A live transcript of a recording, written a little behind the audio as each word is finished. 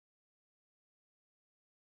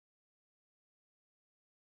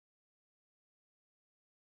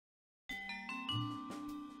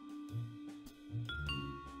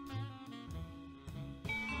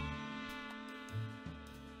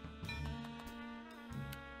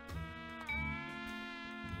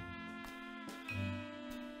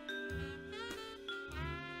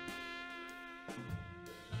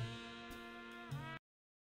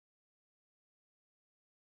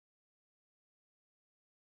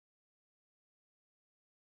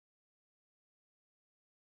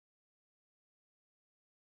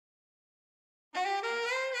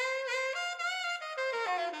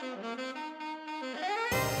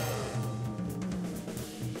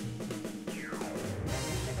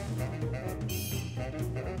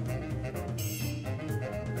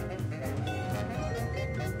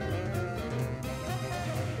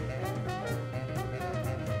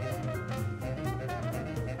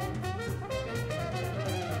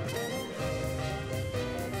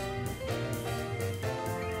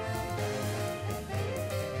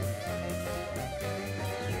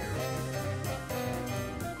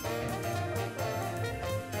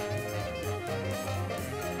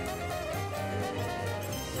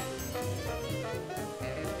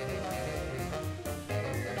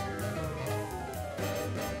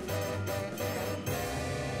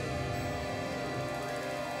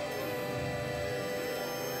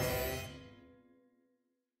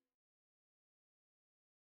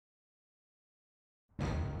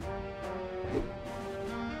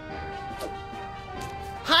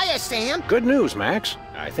Hiya, Sam. Good news, Max.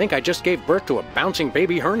 I think I just gave birth to a bouncing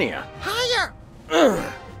baby hernia. Higher!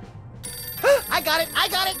 I got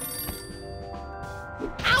it!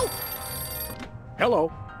 Ow!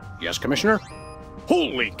 Hello. Yes, Commissioner?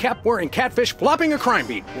 Holy cap-wearing catfish flopping a crime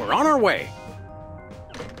beat. We're on our way.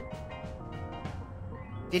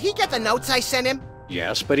 Did he get the notes I sent him?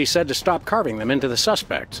 Yes, but he said to stop carving them into the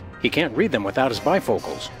suspects. He can't read them without his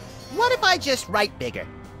bifocals. What if I just write bigger?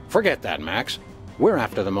 Forget that, Max. We're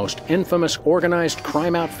after the most infamous organized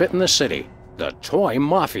crime outfit in the city, the Toy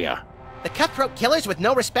Mafia. The cutthroat killers with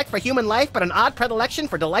no respect for human life but an odd predilection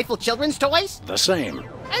for delightful children's toys? The same.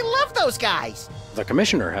 I love those guys! The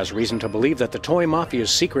Commissioner has reason to believe that the Toy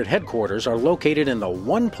Mafia's secret headquarters are located in the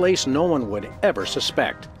one place no one would ever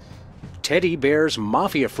suspect. Teddy Bear's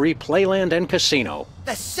mafia-free playland and casino.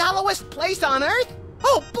 The shallowest place on Earth?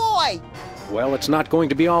 Oh, boy! Well, it's not going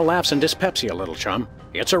to be all laughs and dyspepsia, little chum.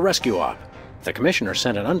 It's a rescue op. The Commissioner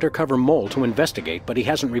sent an undercover mole to investigate, but he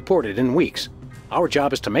hasn't reported in weeks. Our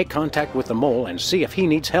job is to make contact with the mole and see if he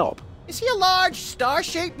needs help. Is he a large,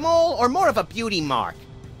 star-shaped mole, or more of a beauty mark?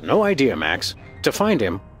 No idea, Max. To find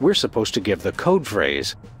him, we're supposed to give the code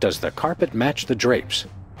phrase, "Does the carpet match the drapes?"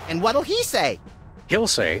 And what'll he say? He'll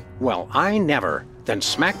say, "Well, I never," then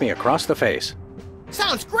smack me across the face.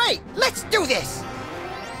 Sounds great! Let's do this!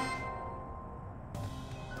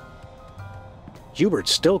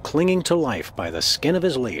 Hubert's still clinging to life by the skin of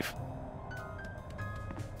his leaf.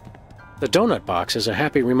 The donut box is a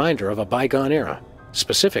happy reminder of a bygone era,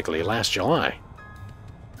 specifically last July.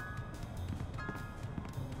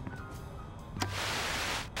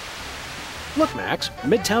 Look, Max,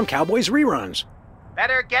 Midtown Cowboys reruns.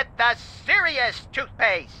 Better get the serious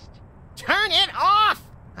toothpaste! Turn it off!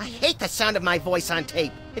 I hate the sound of my voice on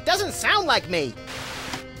tape. It doesn't sound like me.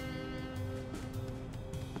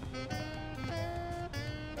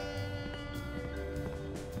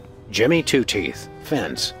 Jimmy Two-Teeth,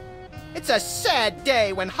 fence. It's a sad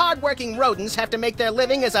day when hard-working rodents have to make their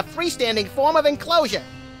living as a freestanding form of enclosure.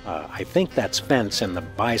 I think that's fence in the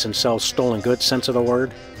buys and sells stolen goods sense of the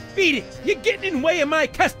word. Beat it! You're getting in the way of my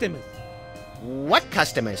customers! What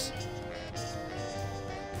customers?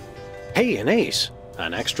 Hey, an ace.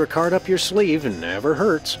 An extra card up your sleeve never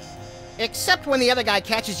hurts. Except when the other guy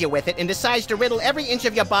catches you with it and decides to riddle every inch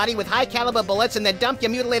of your body with high-caliber bullets and then dump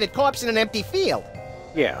your mutilated corpse in an empty field.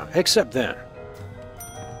 Yeah, except then.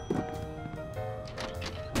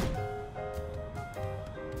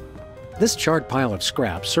 This charred pile of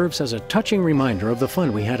scrap serves as a touching reminder of the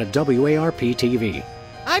fun we had at WARP-TV.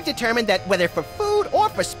 I've determined that whether for food or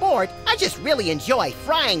for sport, I just really enjoy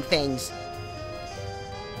frying things.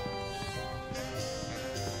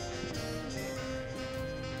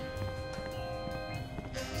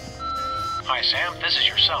 Hi, Sam. This is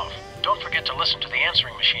yourself. Don't forget to listen to the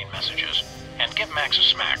answering machine messages. And give Max a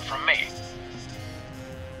smack from me.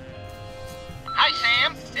 Hi,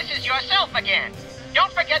 Sam. This is yourself again.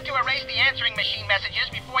 Don't forget to erase the answering machine messages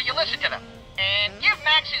before you listen to them. And give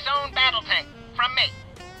Max his own battle tank from me.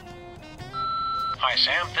 Hi,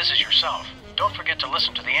 Sam. This is yourself. Don't forget to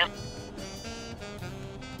listen to the end.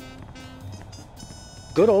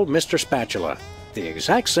 Good old Mr. Spatula. The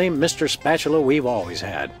exact same Mr. Spatula we've always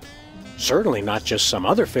had. Certainly not just some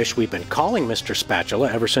other fish we've been calling Mr.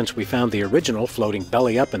 Spatula ever since we found the original floating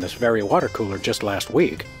belly up in this very water cooler just last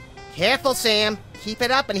week. Careful, Sam. Keep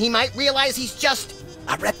it up and he might realize he's just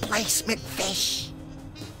a replacement fish.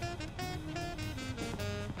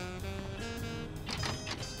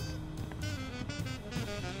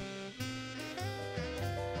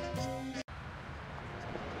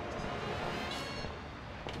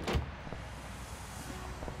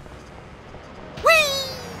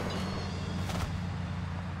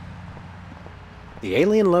 The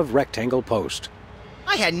Alien Love Rectangle Post.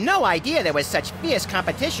 I had no idea there was such fierce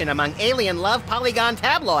competition among alien-love polygon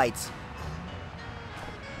tabloids.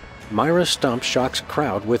 Myra Stump shocks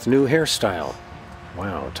crowd with new hairstyle.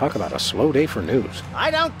 Wow, talk about a slow day for news.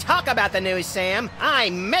 I don't talk about the news, Sam. I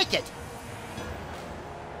make it.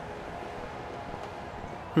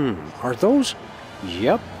 Are those?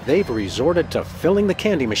 Yep, they've resorted to filling the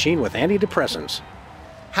candy machine with antidepressants.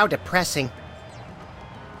 How depressing.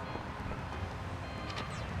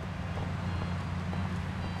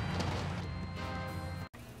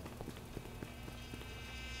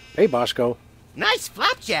 Hey, Bosco. Nice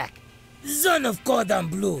flapjack. Son of cordon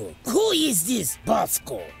bleu, who is this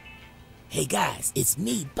Bosco? Hey guys, it's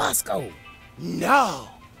me, Bosco. No.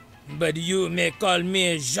 But you may call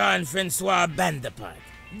me Jean-Francois Bandepart,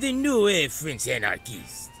 the new French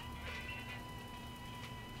anarchist.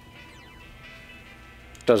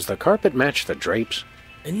 Does the carpet match the drapes?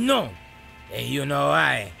 No. And you know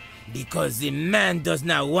why? Because the man does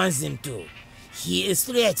not want them to. He is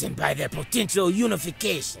threatened by their potential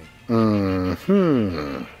unification.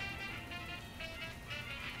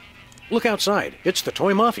 Look outside. It's the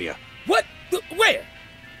Toy Mafia. What? Where?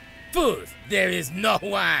 Fools, there is no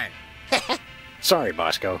one. Sorry,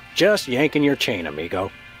 Bosco. Just yanking your chain,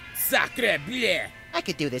 amigo. Sacre bleu. I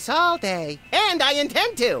could do this all day, and I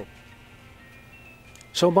intend to.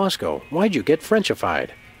 So, Bosco, why'd you get Frenchified?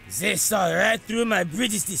 They saw right through my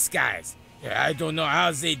British disguise. I don't know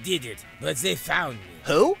how they did it, but they found me.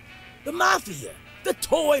 Who? The Mafia. The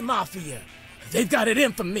Toy Mafia. They've got it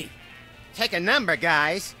in for me. Take a number,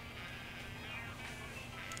 guys.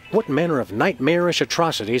 What manner of nightmarish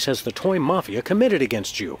atrocities has the Toy Mafia committed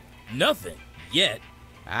against you? Nothing. Yet.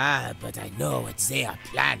 But I know what they are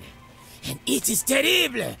planning. And it is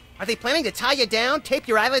terrible. Are they planning to tie you down, tape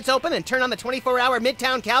your eyelids open, and turn on the 24-hour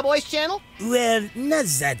Midtown Cowboys channel? Well, not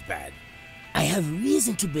that bad. I have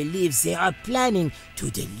reason to believe they are planning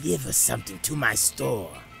to deliver something to my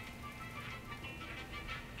store.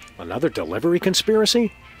 Another delivery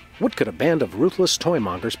conspiracy? What could a band of ruthless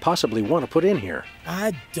toymongers possibly want to put in here?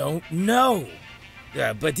 I don't know.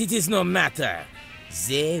 But it is no matter.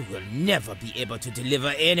 They will never be able to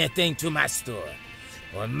deliver anything to my store.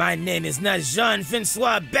 Or my name is not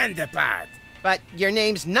Jean-Francois Bandepart. But your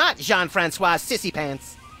name's not Jean-Francois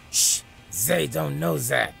Sissypants. Shh, they don't know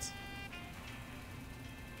that.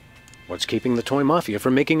 What's keeping the Toy Mafia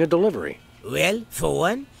from making a delivery? Well, for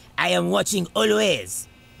one, I am watching always.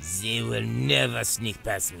 They will never sneak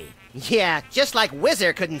past me. Yeah, just like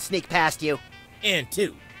Whizzer couldn't sneak past you. And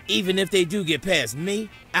two, even if they do get past me,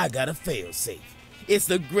 I got a failsafe. It's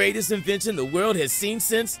the greatest invention the world has seen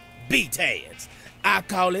since BTADS. I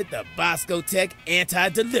call it the Bosco Tech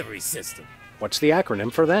Anti-Delivery System. What's the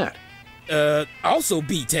acronym for that? Also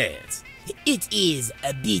BTADS. It is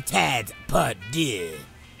a BTAD Part 2.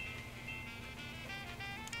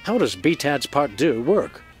 How does BTAD's Part 2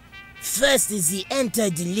 work? First is the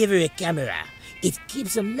anti-delivery camera. It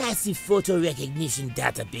keeps a massive photo recognition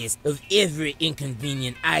database of every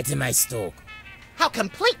inconvenient item I stock. How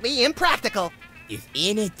completely impractical. If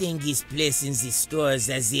anything is placed in the stores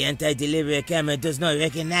that the anti-delivery camera does not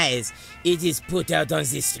recognize, it is put out on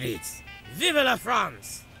the streets. Vive la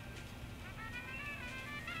France!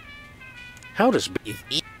 How does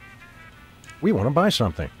We want to buy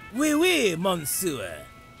something. Oui, monsieur.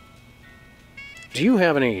 Do you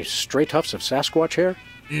have any stray tufts of Sasquatch hair?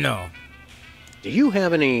 No. Do you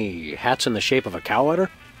have any hats in the shape of a cow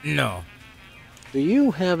udder? No. Do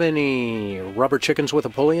you have any rubber chickens with a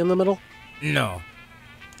pulley in the middle? No.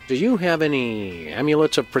 Do you have any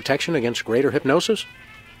amulets of protection against greater hypnosis?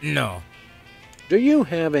 No. Do you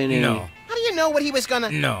have any... No. How do you know what he was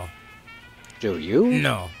gonna... No. Do you?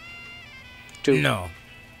 No. No.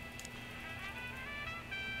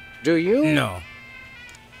 Do you? No.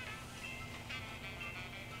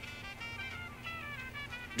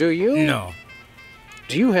 Do you? No.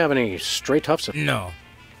 Do you have any stray tufts of... No.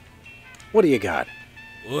 What do you got?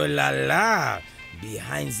 Oh la la!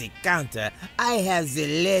 Behind the counter, I have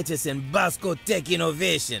the latest in Bosco Tech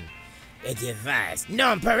innovation. A device,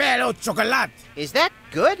 non parello chocolate. Is that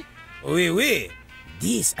good? Oui.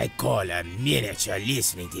 This I call a miniature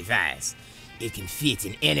listening device. It can fit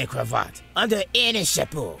in any cravat, under any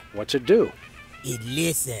chapeau. What's it do? It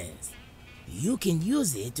listens. You can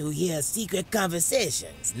use it to hear secret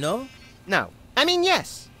conversations, no? No. I mean,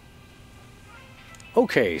 yes.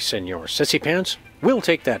 Okay, Senor Sissypants. We'll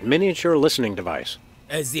take that miniature listening device.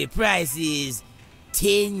 The price is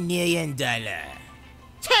 $10 million.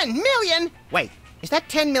 10 million? Wait, is that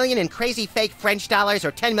 10 million in crazy fake French dollars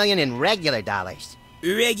or 10 million in regular dollars?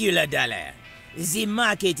 Regular dollar. The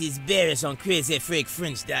market is bearish on crazy fake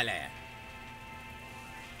French dollar.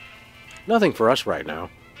 Nothing for us right now.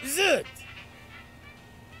 Zut!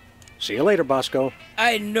 See you later, Bosco.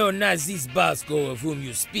 I know not this Bosco of whom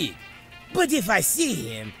you speak, but if I see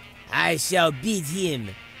him, I shall bid him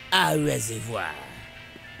au reservoir.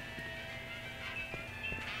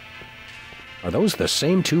 Are those the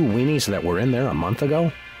same two weenies that were in there a month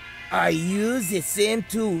ago? Are you the same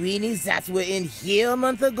two weenies that were in here a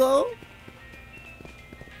month ago?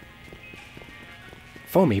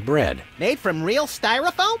 Foamy bread. Made from real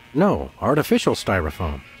styrofoam? No, artificial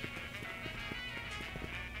styrofoam.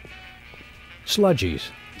 Sludgies.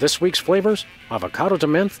 This week's flavors, avocado de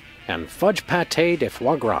menthe and fudge pâté de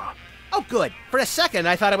foie gras. Oh, good. For a second,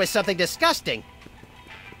 I thought it was something disgusting.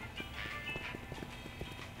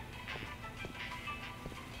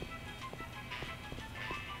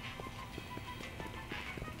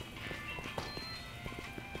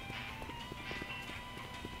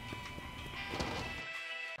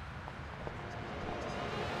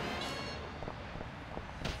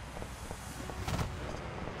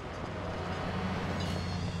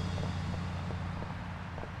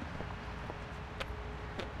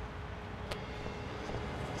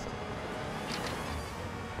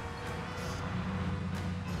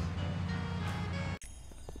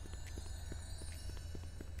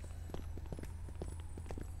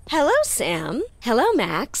 Hello, Sam. Hello,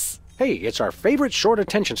 Max. Hey, it's our favorite short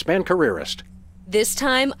attention span careerist. This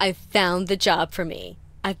time, I've found the job for me.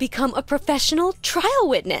 I've become a professional trial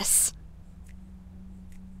witness.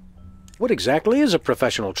 What exactly is a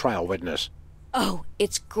professional trial witness? Oh,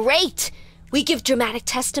 it's great! We give dramatic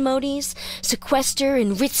testimonies, sequester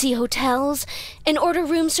in ritzy hotels, and order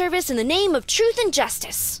room service in the name of truth and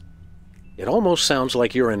justice. It almost sounds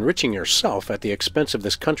like you're enriching yourself at the expense of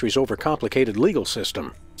this country's overcomplicated legal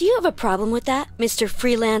system. Do you have a problem with that, Mr.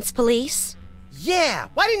 Freelance Police? Yeah,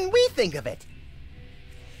 why didn't we think of it?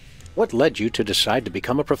 What led you to decide to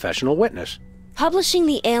become a professional witness? Publishing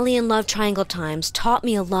the Alien Love Triangle Times taught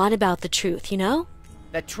me a lot about the truth, you know?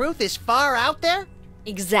 The truth is far out there?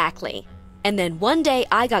 Exactly. And then one day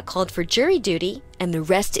I got called for jury duty, and the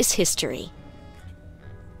rest is history.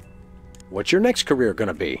 What's your next career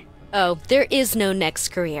gonna be? Oh, there is no next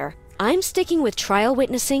career. I'm sticking with trial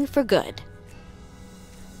witnessing for good.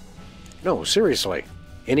 No, seriously.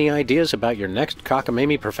 Any ideas about your next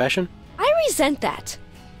cockamamie profession? I resent that.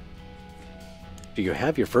 Do you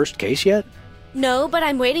have your first case yet? No, but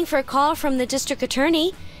I'm waiting for a call from the district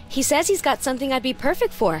attorney. He says he's got something I'd be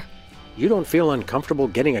perfect for. You don't feel uncomfortable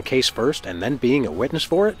getting a case first and then being a witness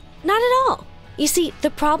for it? Not at all. You see, the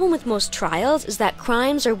problem with most trials is that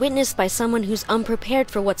crimes are witnessed by someone who's unprepared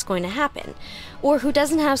for what's going to happen, or who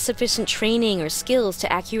doesn't have sufficient training or skills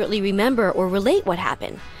to accurately remember or relate what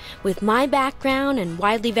happened. With my background and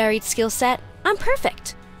widely varied skill set, I'm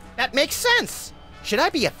perfect. That makes sense. Should I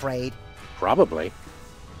be afraid? Probably.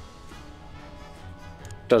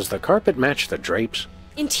 Does the carpet match the drapes?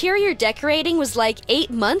 Interior decorating was like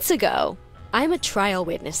 8 months ago. I'm a trial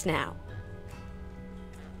witness now.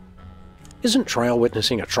 Isn't trial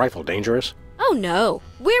witnessing a trifle dangerous? Oh no,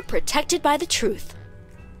 we're protected by the truth.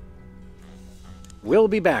 We'll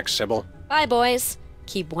be back, Sybil. Bye, boys.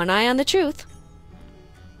 Keep one eye on the truth.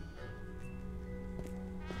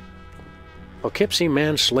 Poughkeepsie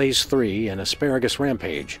Man slays 3 in asparagus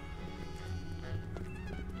rampage.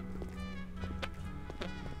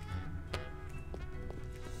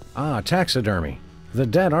 Ah, taxidermy. The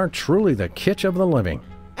dead aren't truly the kitsch of the living.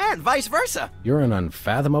 And vice versa. You're an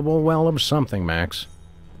unfathomable well of something, Max.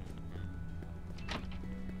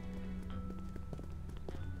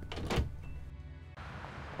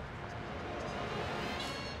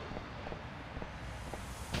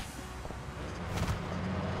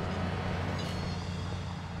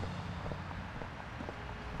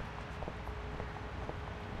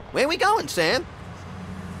 Where we going, Sam?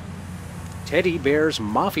 Teddy Bear's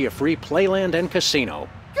Mafia-Free Playland and Casino.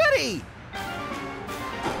 Goody!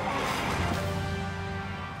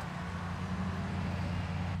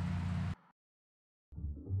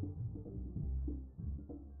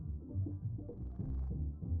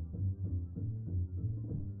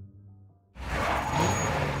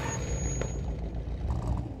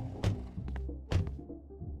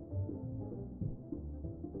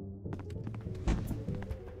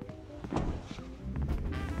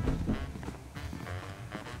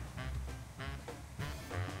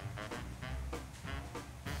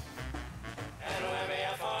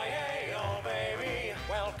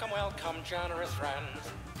 Welcome, generous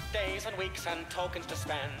friends. Days and weeks and tokens to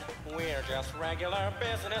spend. We're just regular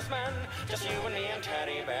businessmen. Just you and me and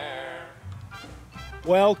Teddy Bear.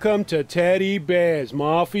 Welcome to Teddy Bear's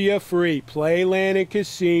Mafia-Free Playland and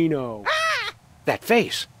Casino. That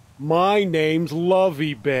face! My name's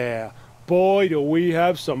Lovey Bear. boy, do we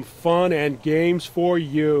have some fun and games for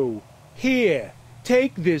you. Here,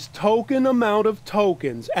 take this token amount of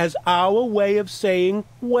tokens as our way of saying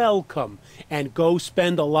welcome, and go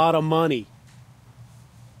spend a lot of money.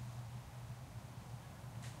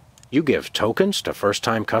 You give tokens to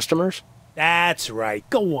first-time customers? That's right.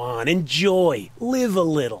 Go on, enjoy, live a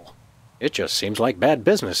little. It just seems like bad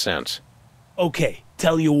business sense. Okay,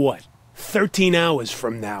 tell you what. 13 hours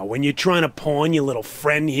from now, when you're trying to pawn your little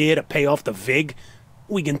friend here to pay off the VIG,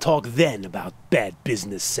 we can talk then about bad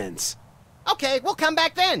business sense. Okay, we'll come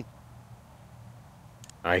back then.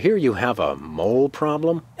 I hear you have a mole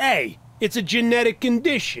problem? Hey, it's a genetic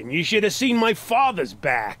condition. You should have seen my father's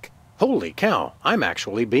back. Holy cow, I'm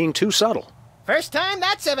actually being too subtle. First time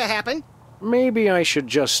that's ever happened. Maybe I should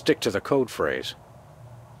just stick to the code phrase.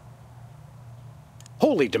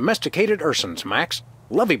 Holy domesticated Ursins, Max.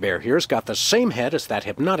 Lovey Bear here's got the same head as that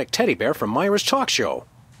hypnotic teddy bear from Myra's talk show.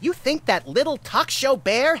 You think that little talk show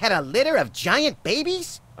bear had a litter of giant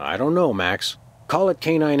babies? I don't know, Max. Call it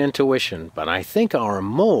canine intuition, but I think our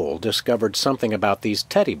mole discovered something about these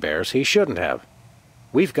teddy bears he shouldn't have.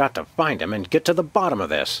 We've got to find him and get to the bottom of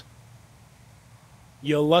this.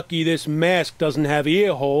 You're lucky this mask doesn't have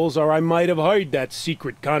ear holes, or I might have heard that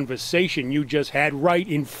secret conversation you just had right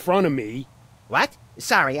in front of me. What?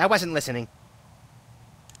 Sorry, I wasn't listening.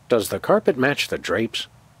 Does the carpet match the drapes?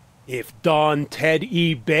 If Don Ted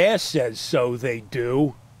E. Bear says so, they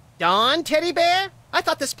do. Don Teddy Bear? I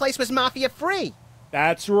thought this place was mafia-free.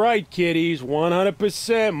 That's right, kiddies.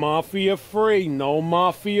 100% mafia-free. No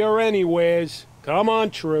mafia anywheres. Come on,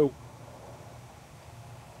 True.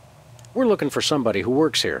 We're looking for somebody who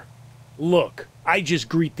works here. Look, I just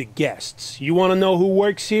greet the guests. You want to know who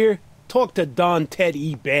works here? Talk to Don Ted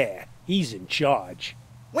E. Bear. He's in charge.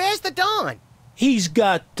 Where's the Don? He's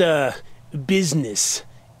got, business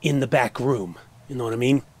in the back room. You know what I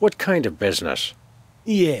mean? What kind of business?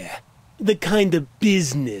 Yeah, the kind of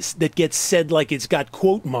business that gets said like it's got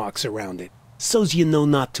quote marks around it, so's you know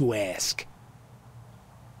not to ask.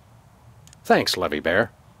 Thanks, Lovey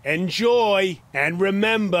Bear. Enjoy, and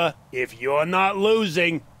remember, if you're not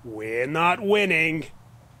losing, we're not winning.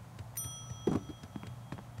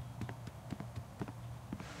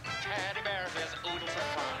 Teddy bears is oodles of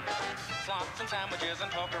fun. Slots and sandwiches and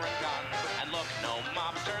poker and guns. And look, no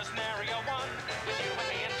mobsters, nary a one. With you and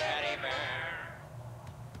me and Teddy Bear.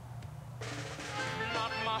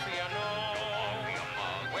 Not mafia, no.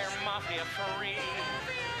 We're mafia free.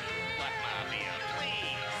 Black mafia,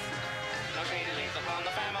 please. No shady leaves upon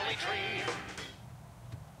the family tree.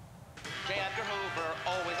 J. Edgar Hoover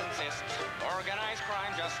always insists organized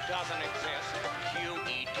crime just doesn't exist.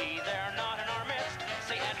 QED, they're not in our midst.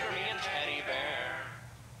 Say Edgar, me, and Teddy Bear.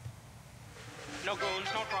 No goons,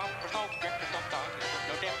 no trompers, no grifters, no thugs.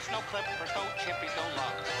 No dips, no clippers, no chippies, no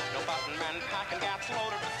lugs. No button men packing gats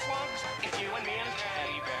loaded with slugs. It's you and me and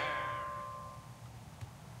Teddy Bear.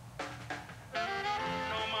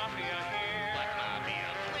 No mafia here. Black mafia,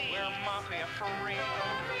 please. We're mafia free.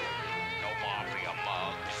 No mafia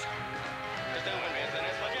mugs. Just doing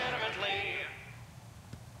business legitimately.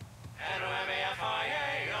 N-O-M-A-F-I-A,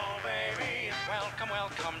 oh baby. Welcome,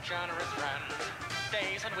 welcome, generous friends.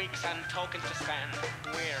 Days and weeks and tokens to spend.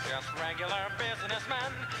 We're just regular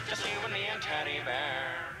businessmen. Just you and me and Teddy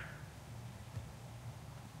Bear.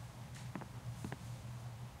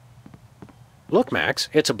 Look, Max,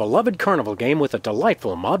 it's a beloved carnival game with a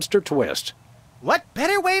delightful mobster twist. What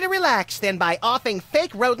better way to relax than by offing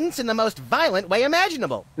fake rodents in the most violent way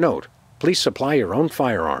imaginable? Note, please supply your own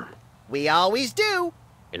firearm. We always do.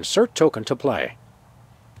 Insert token to play.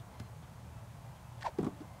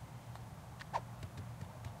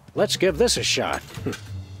 Let's give this a shot.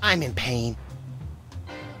 I'm in pain.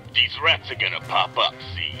 These rats are gonna pop up,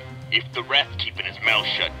 see? If the rat's keeping his mouth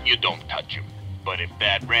shut, you don't touch him. But if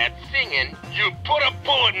that rat's singing, you put a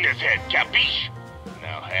bullet in his head, capiche?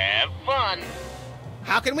 Now have fun.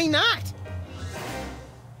 How can we not?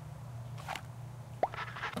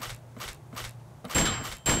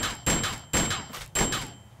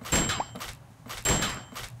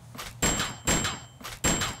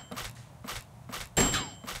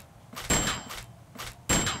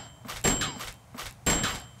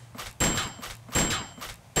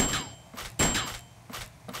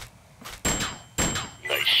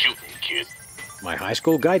 Nice shooting, kid. My high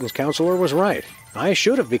school guidance counselor was right. I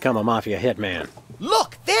should have become a mafia hitman.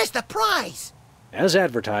 Look, there's the prize. As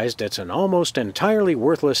advertised, it's an almost entirely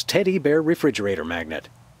worthless teddy bear refrigerator magnet.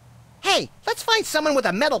 Hey, let's find someone with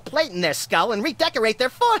a metal plate in their skull and redecorate their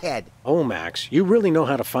forehead. Oh, Max, you really know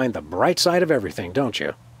how to find the bright side of everything, don't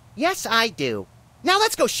you? Yes, I do. Now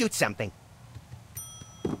let's go shoot something.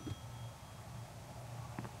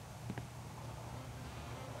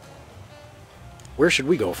 Where should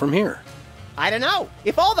we go from here? I don't know.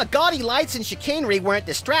 If all the gaudy lights and chicanery weren't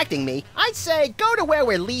distracting me, I'd say go to where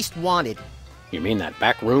we're least wanted. You mean that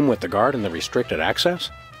back room with the guard and the restricted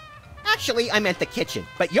access? Actually, I meant the kitchen,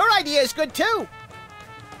 but your idea is good too.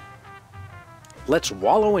 Let's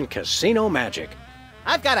wallow in casino magic.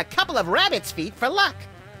 I've got a couple of rabbit's feet for luck.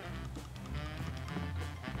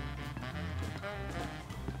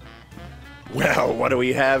 Well, what do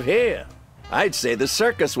we have here? I'd say the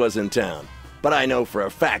circus was in town, but I know for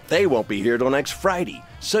a fact they won't be here till next Friday,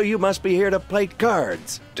 so you must be here to play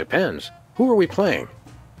cards. Depends. Who are we playing?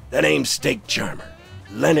 The name's Steak Charmer.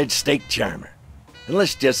 Leonard Steak Charmer. And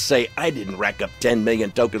let's just say I didn't rack up 10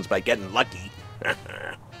 million tokens by getting lucky.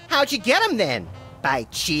 How'd you get him then? By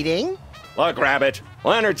cheating? Look, Rabbit,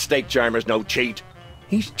 Leonard Steak Charmer's no cheat.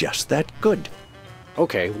 He's just that good.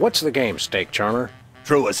 Okay, what's the game, Steak Charmer?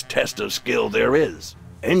 Truest test of skill there is.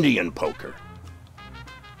 Indian poker.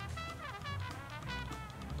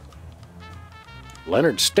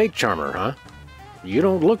 Leonard Steak Charmer, huh? You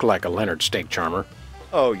don't look like a Leonard Steak Charmer.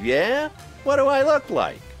 Oh, yeah? What do I look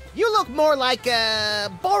like? You look more like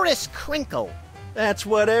Boris Crinkle. That's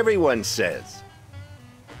what everyone says.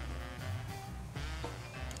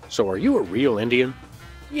 So are you a real Indian?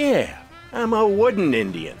 Yeah, I'm a wooden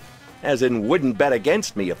Indian. As in, wouldn't bet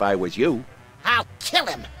against me if I was you. I'll kill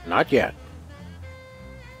him. Not yet.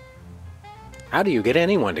 How do you get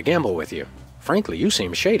anyone to gamble with you? Frankly, you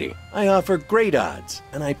seem shady. I offer great odds,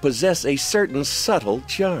 and I possess a certain subtle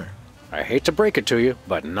charm. I hate to break it to you,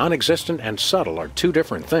 but non-existent and subtle are two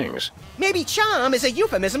different things. Maybe charm is a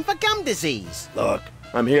euphemism for gum disease. Look,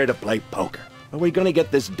 I'm here to play poker. Are we gonna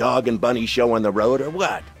get this dog and bunny show on the road or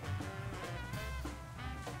what?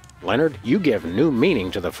 Leonard, you give new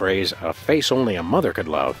meaning to the phrase, a face only a mother could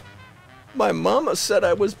love. My mama said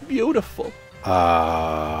I was beautiful.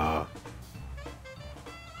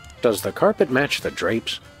 Does the carpet match the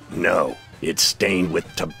drapes? No, it's stained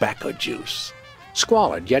with tobacco juice.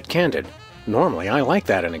 Squalid, yet candid. Normally, I like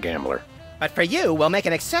that in a gambler. But for you, we'll make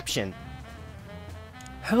an exception.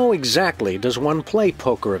 How exactly does one play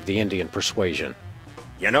poker of the Indian persuasion?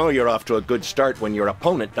 You know you're off to a good start when your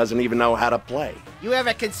opponent doesn't even know how to play. You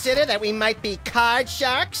ever consider that we might be card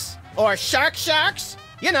sharks? Or sharks?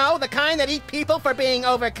 You know, the kind that eat people for being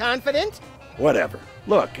overconfident? Whatever.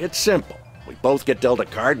 Look, it's simple. We both get dealt a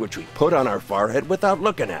card which we put on our forehead without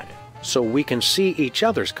looking at it. So we can see each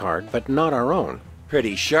other's card, but not our own.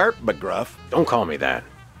 Pretty sharp, McGruff. Don't call me that.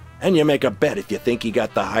 And you make a bet if you think you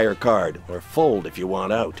got the higher card, or fold if you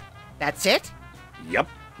want out. That's it? Yep.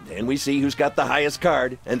 Then we see who's got the highest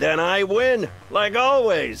card, and then I win, like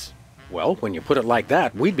always. Well, when you put it like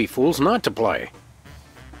that, we'd be fools not to play.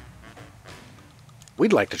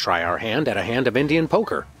 We'd like to try our hand at a hand of Indian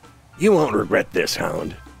poker. You won't regret this,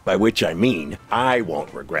 Hound. By which I mean, I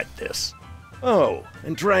won't regret this. Oh,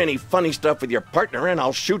 and try any funny stuff with your partner and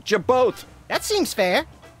I'll shoot you both. That seems fair.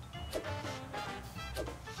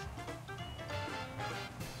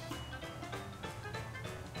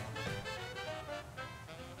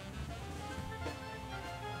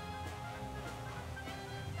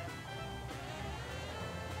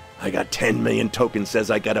 I got 10 million tokens says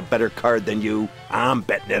I got a better card than you. I'm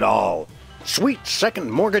betting it all. Sweet second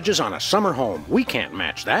mortgages on a summer home. We can't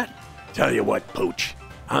match that. Tell you what, Pooch.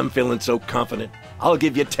 I'm feeling so confident. I'll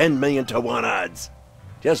give you 10 million to 1 odds.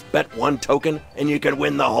 Just bet 1 token and you can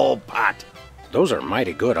win the whole pot. Those are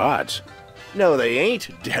mighty good odds. No, they ain't,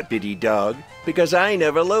 Deputy Dog, because I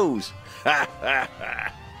never lose. Ha ha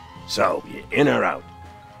ha. So, you in or out?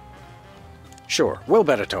 Sure, we'll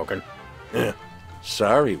bet a token.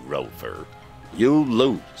 Sorry, Rover. You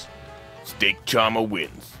lose. Steak Charmer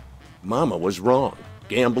wins. Mama was wrong.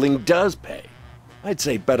 Gambling does pay. I'd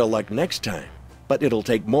say better luck next time, but it'll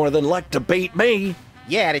take more than luck to beat me.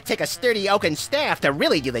 Yeah, it'd take a sturdy oaken staff to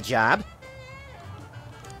really do the job.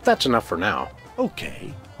 That's enough for now.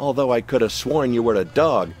 Okay, although I could have sworn you were a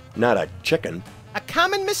dog, not a chicken. A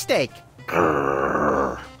common mistake.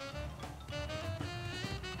 Grrr.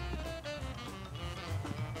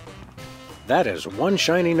 That is one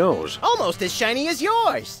shiny nose. Almost as shiny as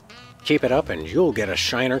yours. Keep it up and you'll get a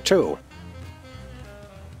shiner too.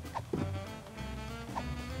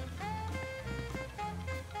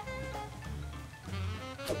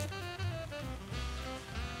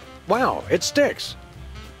 Wow, it sticks.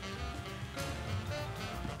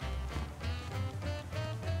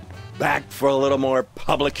 Back for a little more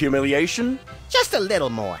public humiliation? Just a little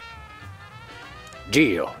more.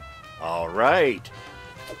 Deal. All right.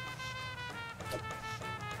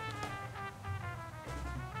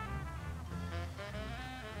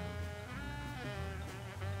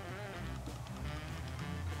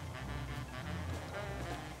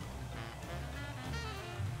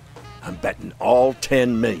 I'm betting all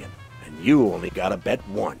 10 million, and you only gotta bet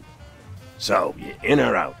 1. So, you in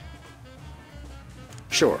or out?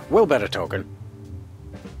 Sure, we'll bet a token.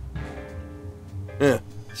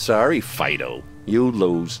 Sorry, Fido. You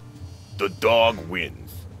lose. The dog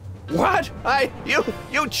wins. What?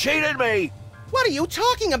 You cheated me! What are you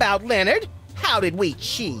talking about, Leonard? How did we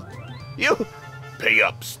cheat? You... Pay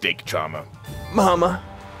up, Steak Charmer. Mama,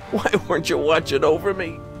 why weren't you watching over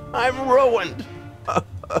me? I'm ruined.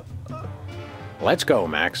 Let's go,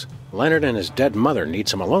 Max. Leonard and his dead mother need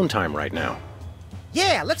some alone time right now.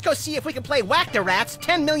 Yeah, let's go see if we can play Whack the Rats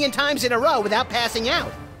 10 million times in a row without passing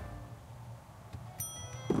out.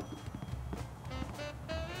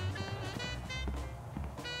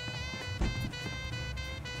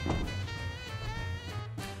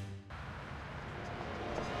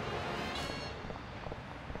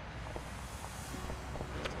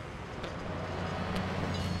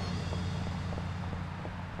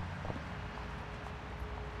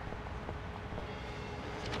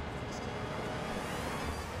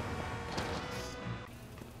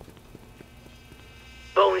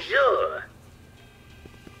 Bonjour.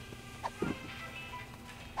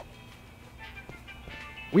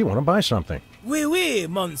 We want to buy something. Oui, oui,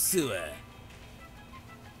 monsieur.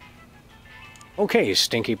 Okay,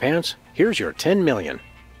 Stinky Pants, here's your 10 million.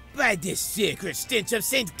 By the sacred stench of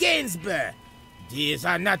St. Gainsborough, these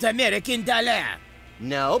are not American dollars.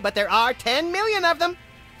 No, but there are 10 million of them.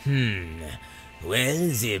 Well,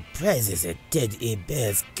 the prizes at Teddy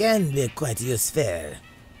Bear's can be quite useful.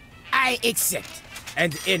 I accept,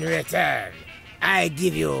 and in return, I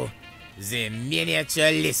give you the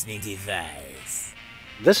miniature listening device.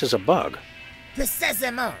 This is a bug.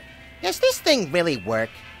 Precisement. Does this thing really work?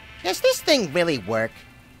 Does this thing really work?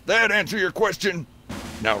 That answer your question?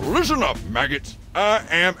 Now listen up, maggots. I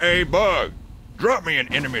am a bug. Drop me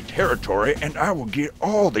in enemy territory and I will get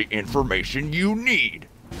all the information you need.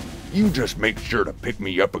 You just make sure to pick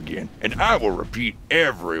me up again, and I will repeat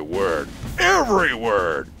every word. Every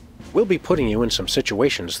word! We'll be putting you in some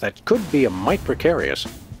situations that could be a mite precarious.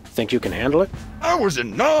 Think you can handle it? I was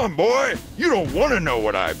in Nam, boy! You don't want to know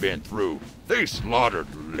what I've been through. They slaughtered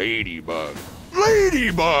ladybugs.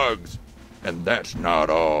 Ladybugs! And that's not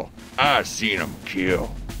all. I seen them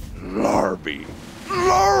kill larvae.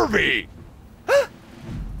 Larvae!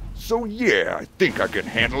 So yeah, I think I can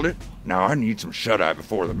handle it. Now I need some shut-eye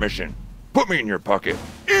before the mission. Put me in your pocket.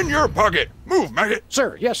 In your pocket! Move, maggot!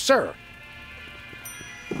 Sir, yes, sir.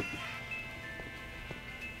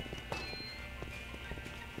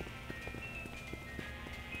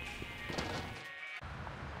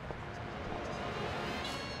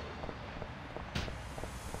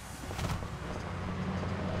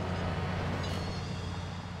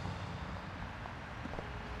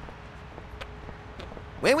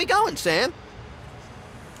 Where we going, Sam?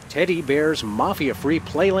 Teddy Bear's Mafia-free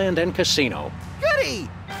Playland and Casino. Goody!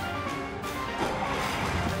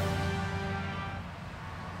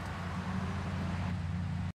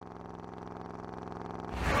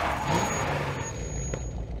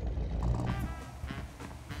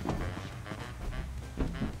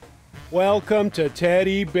 Welcome to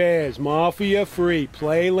Teddy Bear's Mafia-free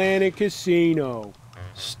Playland and Casino.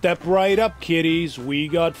 Step right up, kiddies. We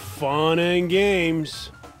got fun and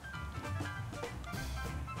games.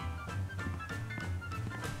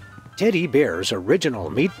 Teddy Bear's original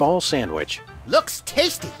meatball sandwich. Looks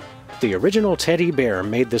tasty. The original Teddy Bear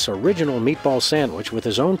made this original meatball sandwich with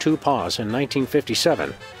his own 2 paws in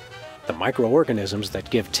 1957. The microorganisms that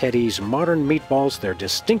give Teddy's modern meatballs their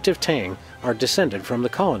distinctive tang are descended from the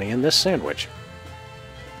colony in this sandwich.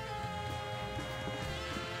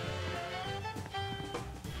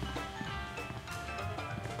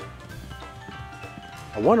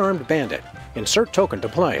 A one-armed bandit. Insert token to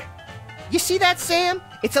play. You see that, Sam?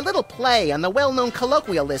 It's a little play on the well-known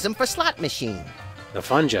colloquialism for slot machine. The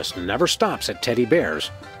fun just never stops at Teddy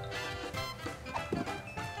Bear's.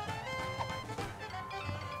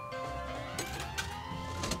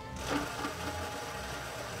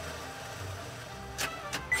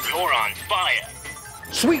 You're on fire.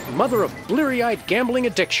 Sweet mother of bleary-eyed gambling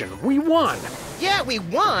addiction, we won! Yeah, we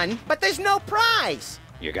won, but there's no prize.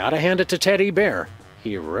 You gotta hand it to Teddy Bear.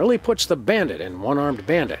 He really puts the bandit in one-armed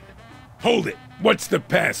bandit. Hold it. What's the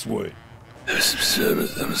password?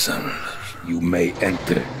 You may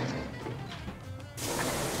enter.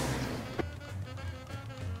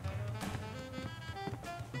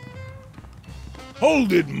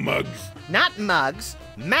 Hold it, Muggs. Not Muggs,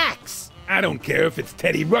 Max. I don't care if it's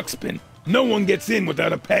Teddy Ruxpin. No one gets in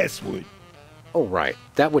without a password. Oh, right.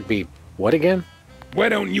 That would be what again? Why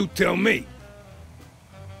don't you tell me?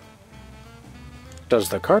 Does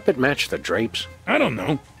the carpet match the drapes? I don't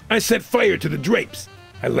know. I set fire to the drapes.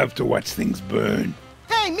 I love to watch things burn.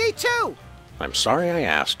 Hey, me too! I'm sorry I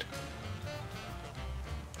asked.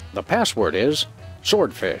 The password is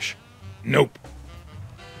swordfish. Nope.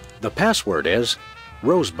 The password is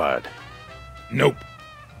rosebud. Nope.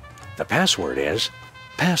 The password is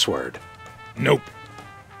password. Nope.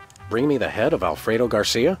 Bring me the head of Alfredo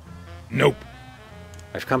Garcia? Nope.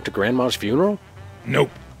 I've come to Grandma's funeral?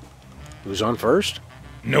 Nope. Who's on first?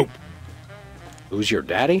 Nope. Who's your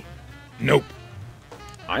daddy? Nope.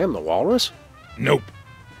 I am the walrus? Nope.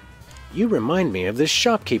 You remind me of this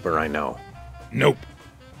shopkeeper I know. Nope.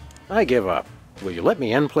 I give up. Will you let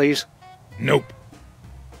me in, please? Nope.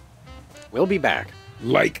 We'll be back.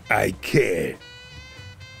 Like I care.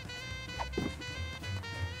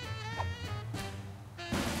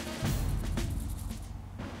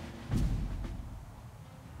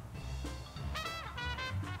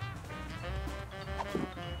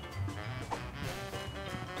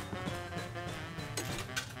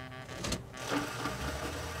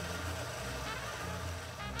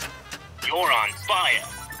 You're on fire.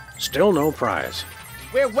 Still no prize.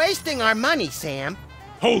 We're wasting our money, Sam.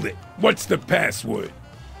 Hold it. What's the password?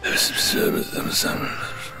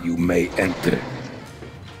 You may enter.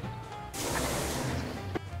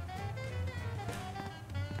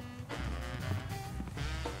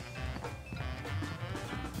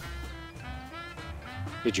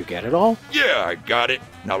 Did you get it all? Yeah, I got it.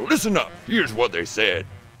 Now listen up. Here's what they said.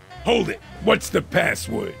 Hold it. What's the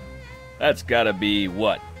password? That's gotta be,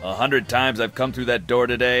 what, 100 times I've come through that door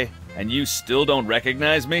today, and you still don't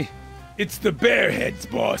recognize me? It's the bear heads,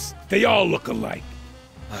 boss. They all look alike.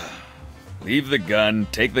 Leave the gun,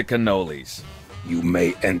 take the cannolis. You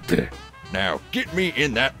may enter. Now get me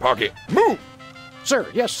in that pocket. Move! Sir,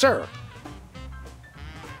 yes, sir.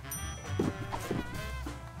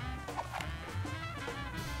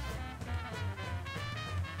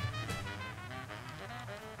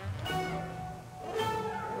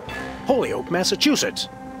 Holyoke, Massachusetts.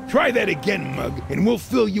 Try that again, Mug, and we'll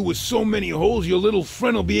fill you with so many holes your little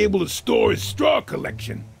friend will be able to store his straw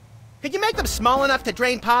collection. Could you make them small enough to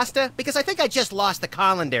drain pasta? Because I think I just lost the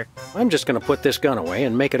colander. I'm just gonna put this gun away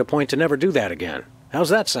and make it a point to never do that again. How's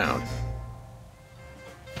that sound?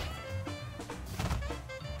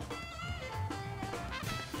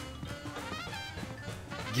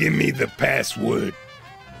 Give me the password.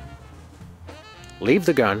 Leave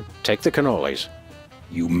the gun, take the cannolis.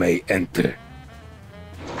 You may enter.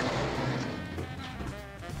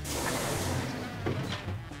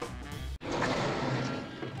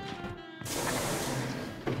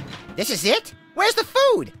 This is it? Where's the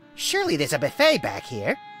food? Surely there's a buffet back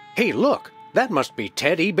here. Hey, look! That must be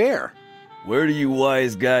Teddy Bear. Where do you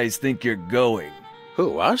wise guys think you're going?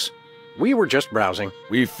 Who, us? We were just browsing.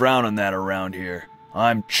 We frown on that around here.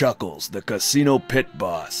 I'm Chuckles, the casino pit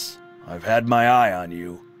boss. I've had my eye on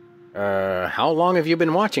you. How long have you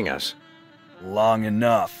been watching us? Long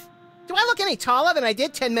enough. Do I look any taller than I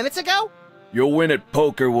did 10 minutes ago? Your win at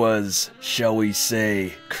poker was, shall we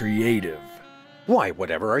say, creative. Why,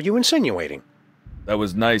 whatever are you insinuating? That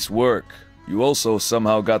was nice work. You also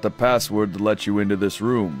somehow got the password to let you into this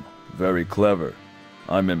room. Very clever.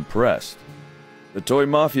 I'm impressed. The Toy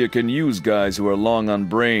Mafia can use guys who are long on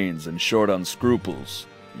brains and short on scruples.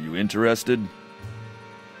 You interested?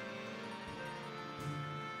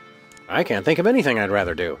 I can't think of anything I'd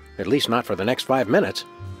rather do. At least not for the next 5 minutes.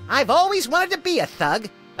 I've always wanted to be a thug.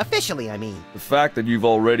 Officially, I mean. The fact that you've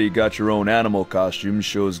already got your own animal costume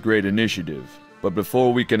shows great initiative. But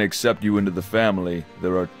before we can accept you into the family,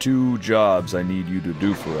 there are 2 jobs I need you to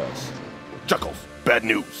do for us. Chuckles, bad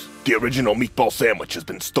news. The original meatball sandwich has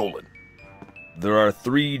been stolen. There are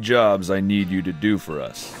 3 jobs I need you to do for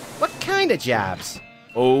us. What kind of jobs?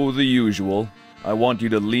 Oh, the usual. I want you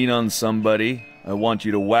to lean on somebody, I want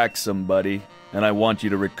you to whack somebody, and I want you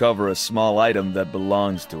to recover a small item that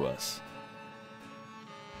belongs to us.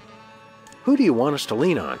 Who do you want us to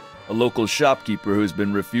lean on? A local shopkeeper who's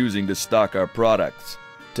been refusing to stock our products.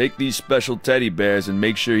 Take these special teddy bears and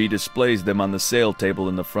make sure he displays them on the sale table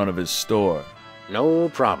in the front of his store. No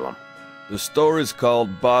problem. The store is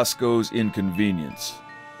called Bosco's Inconvenience.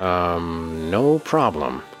 No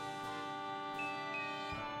problem.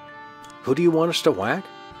 Who do you want us to whack?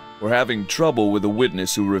 We're having trouble with a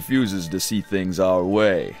witness who refuses to see things our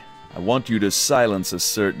way. I want you to silence a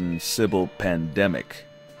certain Sybil Pandemic.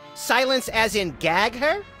 Silence as in gag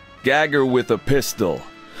her? Gag her with a pistol.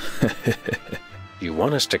 You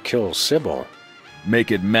want us to kill Sybil?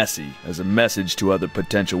 Make it messy, as a message to other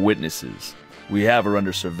potential witnesses. We have her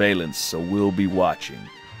under surveillance, so we'll be watching.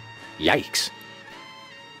 Yikes.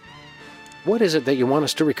 What is it that you want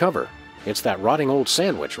us to recover? It's that rotting old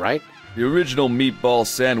sandwich, right? The original meatball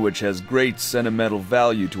sandwich has great sentimental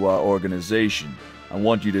value to our organization. I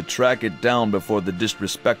want you to track it down before the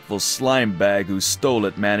disrespectful slime bag who stole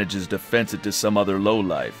it manages to fence it to some other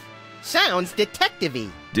lowlife. Sounds detective-y.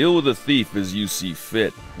 Deal with the thief as you see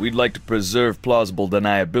fit. We'd like to preserve plausible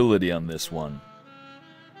deniability on this one.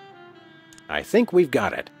 I think we've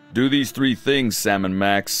got it. Do these 3 things, Sam and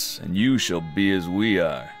Max, and you shall be as we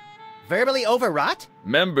are. Verbally overwrought?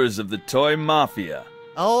 Members of the Toy Mafia.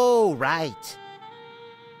 Oh, right.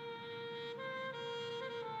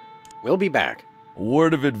 We'll be back. A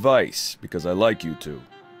word of advice, because I like you two.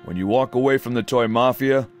 When you walk away from the Toy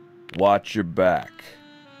Mafia, watch your back.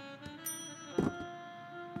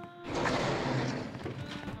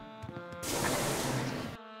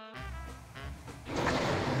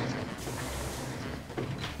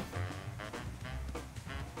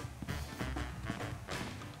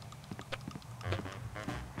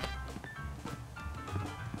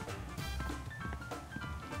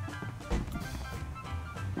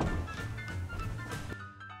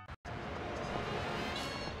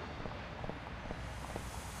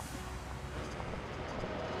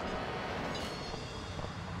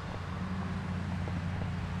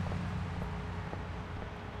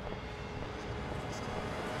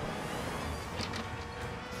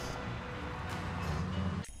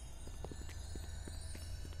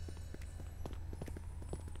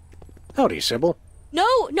 Howdy, Sybil.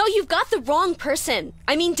 No, you've got the wrong person.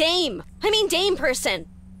 I mean Dame person.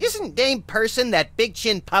 Isn't Dame Person that big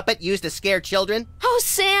chin puppet used to scare children? Oh,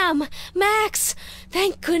 Sam! Max!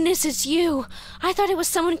 Thank goodness it's you. I thought it was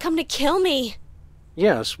someone come to kill me.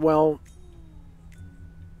 Yes, well...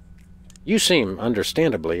 You seem,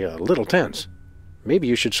 understandably, a little tense. Maybe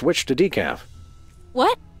you should switch to decaf.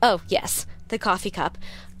 What? Oh, yes. The coffee cup.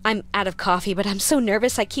 I'm out of coffee, but I'm so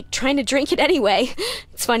nervous I keep trying to drink it anyway.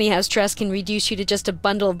 It's funny how stress can reduce you to just a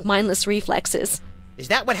bundle of mindless reflexes. Is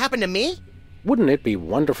that what happened to me? Wouldn't it be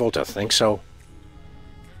wonderful to think so?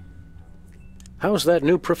 How's that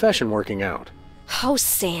new profession working out? Oh,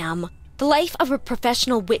 Sam. The life of a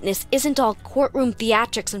professional witness isn't all courtroom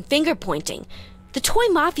theatrics and finger-pointing. The Toy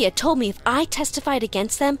Mafia told me if I testified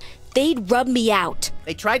against them, they'd rub me out.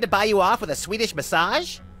 They tried to buy you off with a Swedish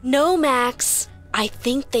massage? No, Max. I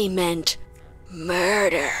think they meant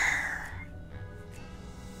murder.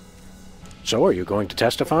 So are you going to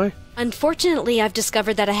testify? Unfortunately, I've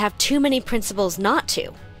discovered that I have too many principles not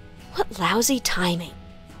to. What lousy timing.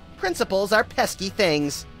 Principles are pesky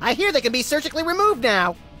things. I hear they can be surgically removed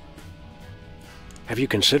now. Have you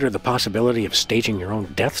considered the possibility of staging your own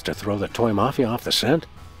deaths to throw the Toy Mafia off the scent?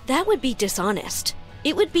 That would be dishonest.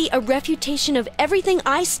 It would be a refutation of everything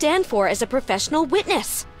I stand for as a professional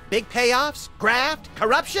witness. Big payoffs? Graft?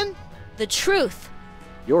 Corruption? The truth.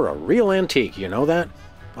 You're a real antique, you know that?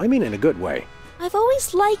 I mean in a good way. I've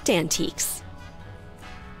always liked antiques.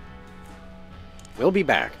 We'll be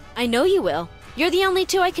back. I know you will. You're the only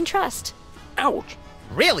two I can trust. Ouch!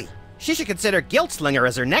 Really? She should consider guilt slinger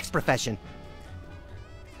as her next profession.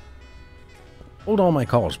 Hold all my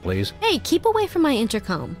calls, please. Hey, keep away from my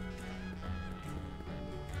intercom.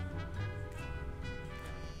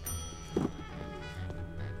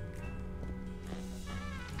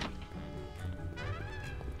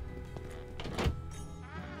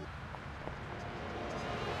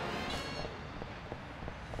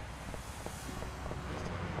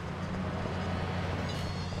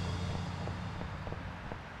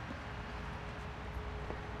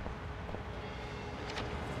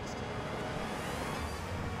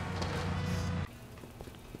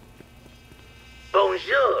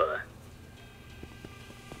 Bonjour.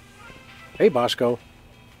 Hey, Bosco.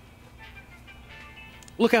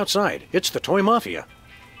 Look outside. It's the Toy Mafia.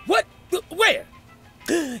 What? Where?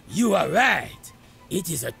 You are right. It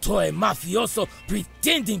is a toy mafioso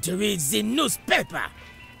pretending to read the newspaper.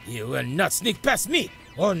 You will not sneak past me,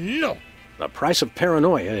 or no. The price of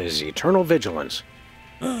paranoia is eternal vigilance.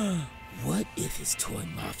 What if his toy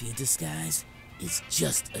mafia disguise is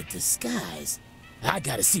just a disguise? I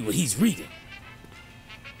gotta see what he's reading.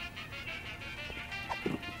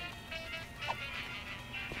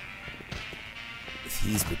 If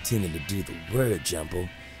he's pretending to do the word jumble,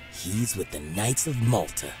 he's with the Knights of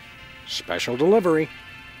Malta. Special delivery.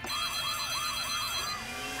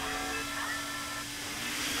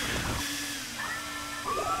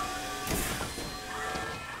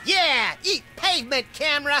 Yeah! Eat pavement,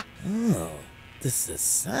 camera! Oh, the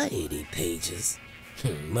society pages.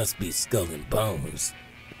 Must be Skull and Bones.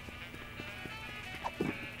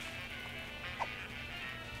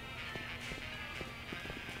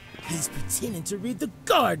 He's pretending to read the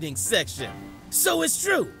gardening section. So it's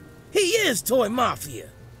true. He is Toy Mafia.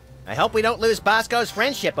 I hope we don't lose Bosco's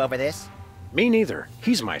friendship over this. Me neither.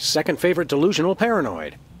 He's my second favorite delusional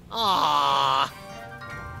paranoid. Aww.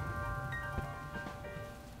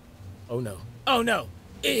 Oh no. Oh no.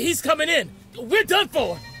 He's coming in. We're done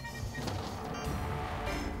for.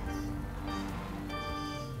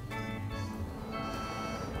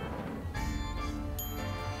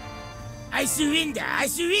 I surrender. I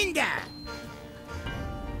surrender.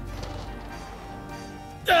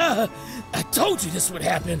 I told you this would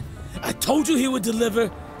happen. I told you he would deliver,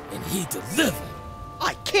 and he delivered.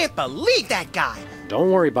 I can't believe that guy. Don't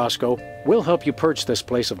worry, Bosco. We'll help you purge this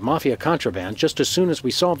place of mafia contraband just as soon as we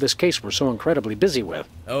solve this case we're so incredibly busy with.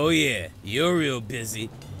 Oh yeah, you're real busy.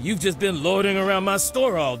 You've just been loitering around my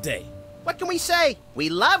store all day. What can we say? We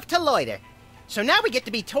love to loiter. So now we get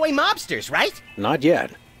to be toy mobsters, right? Not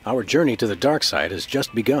yet. Our journey to the dark side has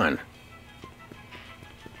just begun.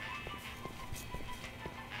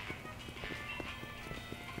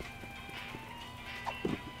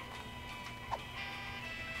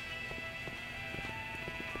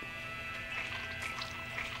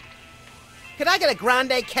 Could I get a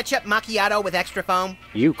grande ketchup macchiato with extra foam?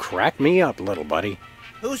 You crack me up, little buddy.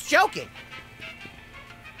 Who's joking?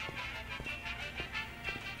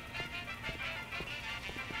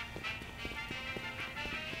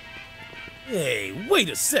 Hey, wait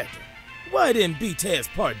a second. Why didn't B-Tad's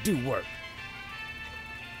part do work?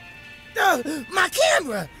 My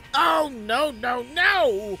camera! Oh, no, no,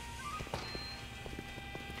 no!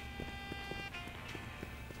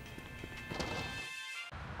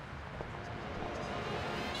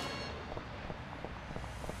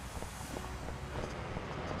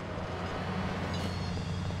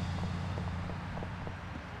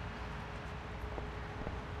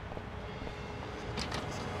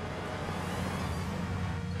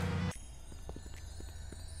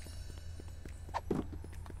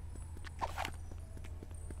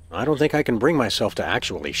 I don't think I can bring myself to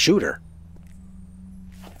actually shoot her.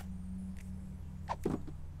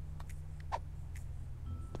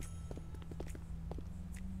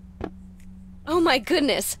 Oh my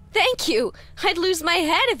goodness, thank you! I'd lose my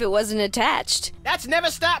head if it wasn't attached. That's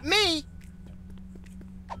never stopped me!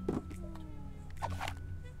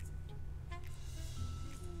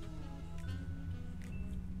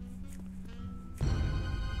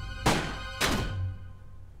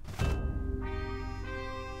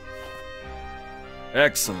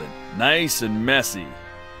 Excellent. Nice and messy.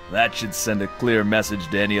 That should send a clear message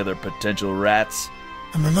to any other potential rats.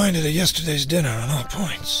 I'm reminded of yesterday's dinner on all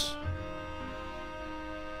points.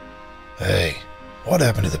 Hey, what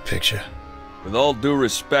happened to the picture? With all due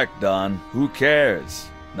respect, Don, who cares?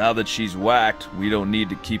 Now that she's whacked, we don't need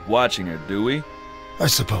to keep watching her, do we? I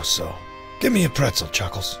suppose so. Give me a pretzel,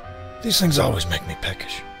 Chuckles. These things always make me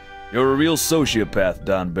peckish. You're a real sociopath,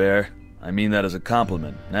 Don Bear. I mean that as a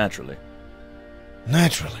compliment, naturally.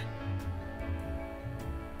 Naturally.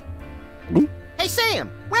 Hey,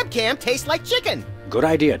 Sam! Webcam tastes like chicken! Good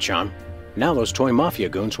idea, chum. Now those toy mafia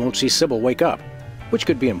goons won't see Sybil wake up, which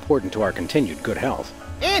could be important to our continued good health.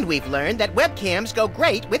 And we've learned that webcams go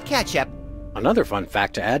great with ketchup. Another fun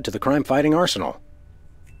fact to add to the crime-fighting arsenal.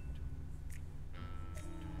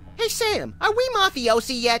 Hey, Sam, are we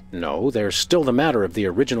mafiosi yet? No, there's still the matter of the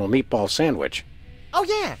original meatball sandwich. Oh,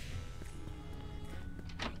 yeah.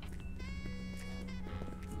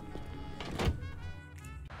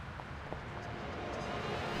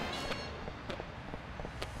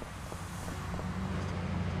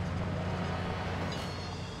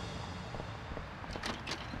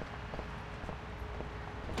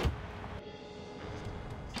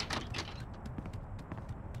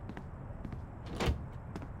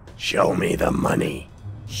 Show me the money.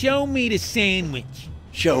 Show me the sandwich.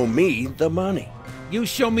 Show me the money. You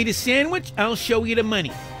show me the sandwich, I'll show you the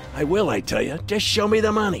money. I will, I tell you. Just show me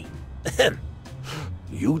the money.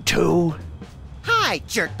 You too? Hi,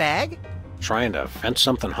 jerkbag. Trying to fence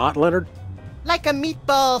something hot, Leonard? Like a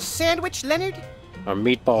meatball sandwich, Leonard? A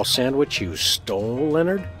meatball sandwich you stole,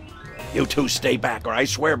 Leonard? You two stay back, or I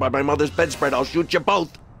swear by my mother's bedspread I'll shoot you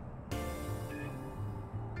both.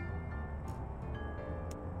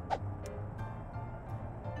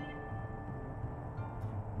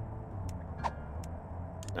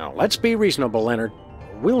 Now, let's be reasonable, Leonard.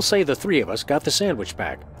 We'll say the three of us got the sandwich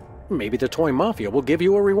back. Maybe the toy mafia will give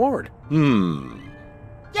you a reward.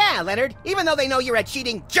 Yeah, Leonard. Even though they know you're a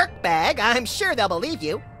cheating jerkbag, I'm sure they'll believe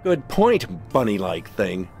you. Good point, bunny-like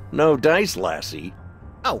thing. No dice, lassie.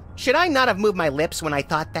 Oh, should I not have moved my lips when I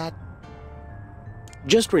thought that?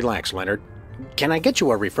 Just relax, Leonard. Can I get you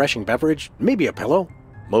a refreshing beverage? Maybe a pillow?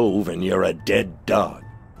 Move and you're a dead dog.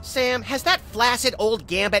 Sam, has that flaccid old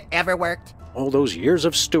gambit ever worked? All those years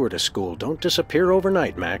of stewardess school don't disappear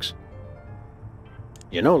overnight, Max.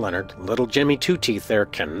 You know, Leonard, little Jimmy Two-Teeth there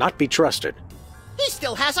cannot be trusted. He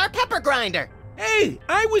still has our pepper grinder. Hey,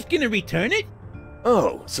 I was gonna return it.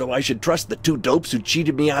 Oh, so I should trust the two dopes who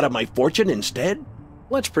cheated me out of my fortune instead?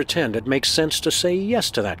 Let's pretend it makes sense to say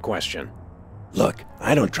yes to that question. Look,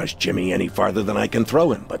 I don't trust Jimmy any farther than I can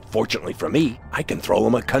throw him, but fortunately for me, I can throw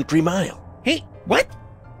him a country mile. Hey, what?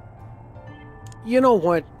 You know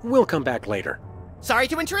what? We'll come back later. Sorry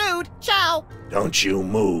to intrude. Ciao. Don't you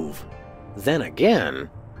move. Then again...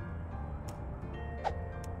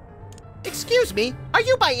 Excuse me, are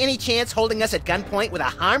you by any chance holding us at gunpoint with a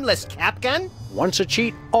harmless cap gun? Once a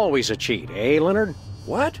cheat, always a cheat, eh, Leonard?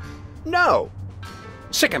 What? No.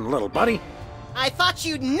 Sick him, little buddy. I thought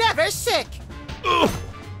you'd never sick.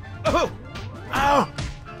 Oh! Ow!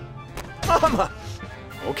 Mama!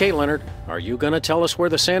 Okay, Leonard, are you gonna tell us where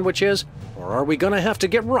the sandwich is? Or are we gonna have to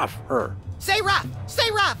get rough, Say rough! Say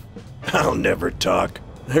rough! I'll never talk.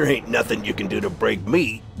 There ain't nothing you can do to break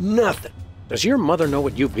me. Nothing. Does your mother know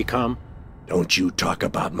what you've become? Don't you talk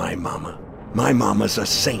about my mama. My mama's a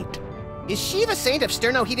saint. Is she the saint of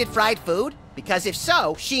sterno-heated fried food? Because if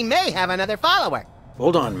so, she may have another follower.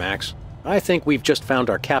 Hold on, Max. I think we've just found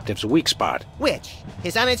our captive's weak spot. Which?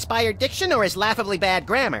 His uninspired diction or his laughably bad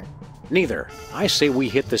grammar? Neither. I say we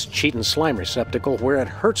hit this cheatin' slime receptacle where it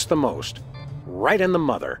hurts the most. Right in the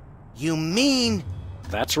mother. You mean...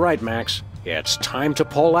 That's right, Max. It's time to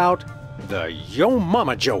pull out the Yo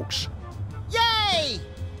Mama jokes. Yay!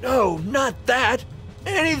 No, not that.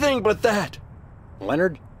 Anything but that.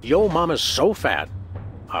 Leonard, Yo Mama's so fat.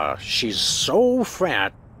 She's so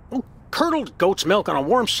fat. Curdled goat's milk on a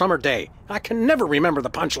warm summer day. I can never remember the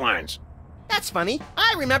punchlines. That's funny.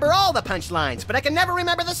 I remember all the punchlines, but I can never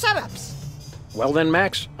remember the setups. Well then,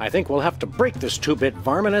 Max, I think we'll have to break this two-bit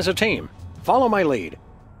varmint as a team. Follow my lead.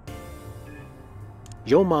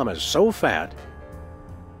 Yo Mama's so fat.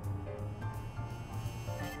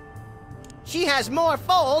 She has more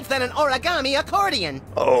folds than an origami accordion.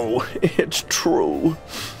 Oh, it's true.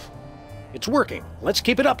 It's working. Let's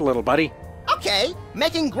keep it up, little buddy. Okay,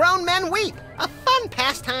 making grown men weep. A fun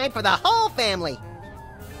pastime for the whole family.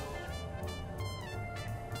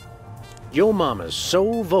 Yo Mama's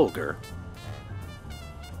so vulgar.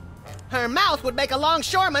 Her mouth would make a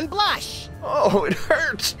longshoreman blush. Oh, it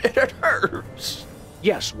hurts. It hurts.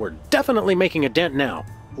 Yes, we're definitely making a dent now.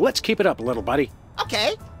 Let's keep it up, little buddy.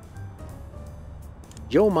 Okay.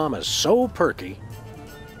 Yo Mama's so perky.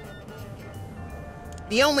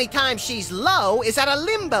 The only time she's low is at a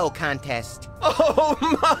limbo contest. Oh,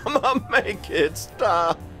 Mama, make it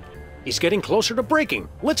stop. He's getting closer to breaking.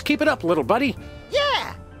 Let's keep it up, little buddy.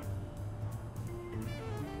 Yeah.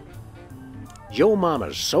 Yo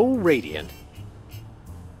Mama's so radiant.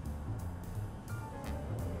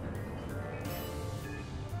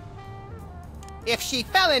 If she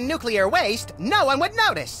fell in nuclear waste, no one would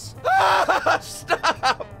notice.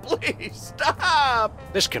 Stop! Please, stop!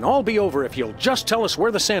 This can all be over if you'll just tell us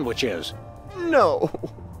where the sandwich is. No.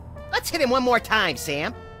 Let's hit him one more time,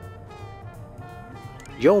 Sam.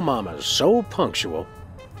 Yo Mama's so punctual.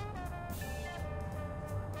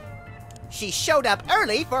 She showed up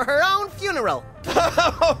early for her own funeral.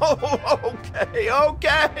 Oh,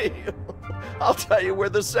 okay. I'll tell you where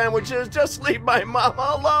the sandwich is. Just leave my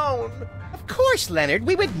mama alone. Of course, Leonard.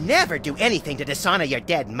 We would never do anything to dishonor your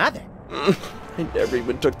dead mother. I never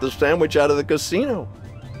even took the sandwich out of the casino.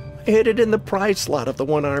 I hid it in the prize slot of the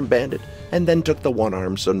one-armed bandit, and then took the one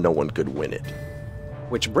arm so no one could win it.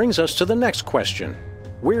 Which brings us to the next question.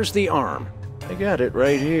 Where's the arm? I got it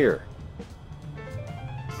right here.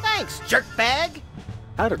 Thanks, jerkbag.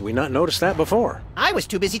 How did we not notice that before? I was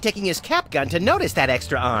too busy taking his cap gun to notice that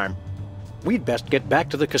extra arm. We'd best get back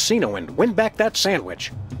to the casino and win back that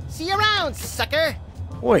sandwich. See you around, sucker.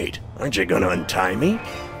 Wait, aren't you gonna untie me?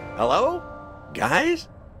 Hello? Guys?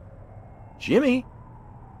 Jimmy?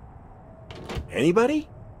 Anybody?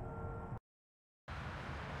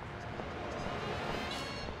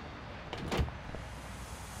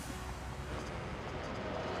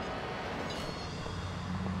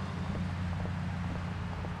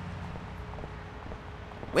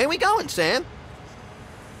 Where we going, Sam?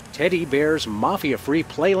 Teddy Bear's Mafia-Free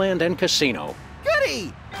Playland and Casino.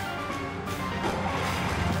 Goody!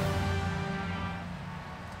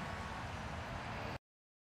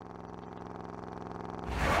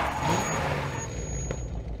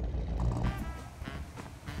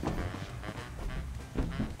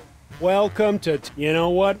 Welcome to, you know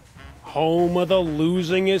what? Home of the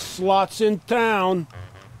losingest slots in town.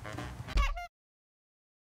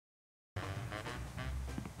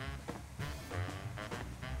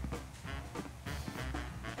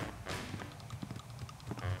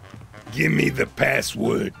 Give me the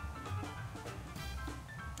password.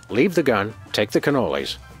 Leave the gun, take the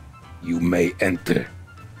cannolis. You may enter.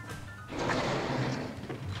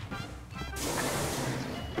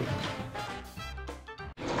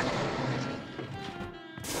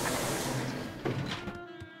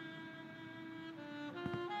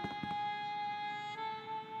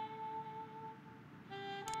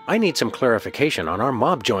 I need some clarification on our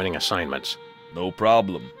mob joining assignments. No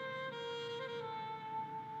problem.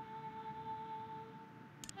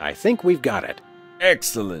 I think we've got it.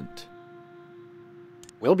 Excellent.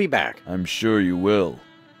 We'll be back. I'm sure you will.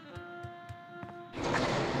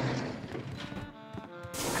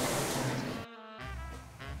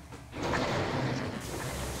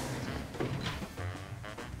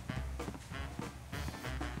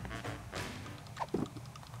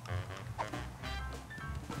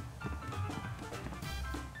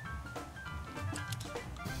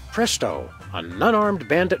 Presto! An unarmed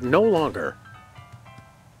bandit no longer.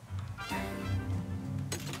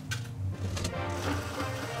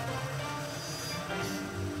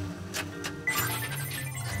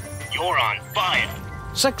 You're on fire.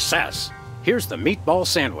 Success! Here's the meatball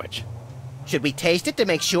sandwich. Should we taste it to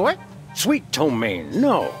make sure? Sweet ptomaine,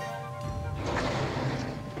 no.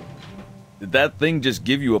 Did that thing just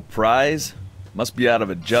give you a prize? Must be out of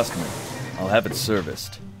adjustment. I'll have it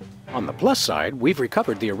serviced. On the plus side, we've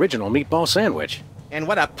recovered the original meatball sandwich. And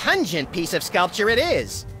what a pungent piece of sculpture it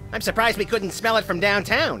is. I'm surprised we couldn't smell it from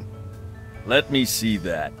downtown. Let me see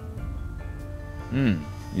that.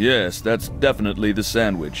 Yes, that's definitely the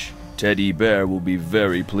sandwich. Teddy Bear will be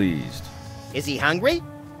very pleased. Is he hungry?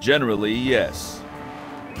 Generally, yes.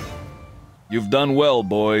 You've done well,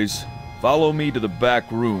 boys. Follow me to the back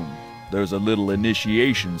room. There's a little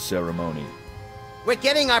initiation ceremony. We're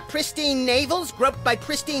getting our pristine navels groped by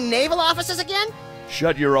pristine naval officers again?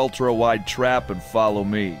 Shut your ultra-wide trap and follow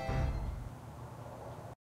me.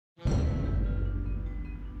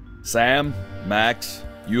 Sam, Max,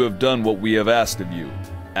 you have done what we have asked of you.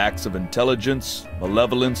 Acts of intelligence,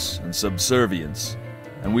 malevolence, and subservience.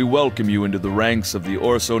 And we welcome you into the ranks of the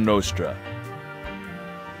Orso Nostra.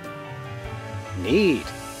 Neat.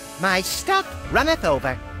 My stuff runneth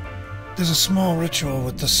over. There's a small ritual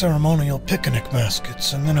with the ceremonial picnic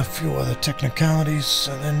baskets, and then a few other technicalities,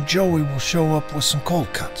 and then Joey will show up with some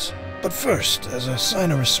cold cuts. But first, as a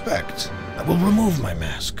sign of respect, I will remove my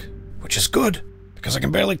mask. Which is good, because I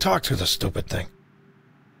can barely talk through the stupid thing.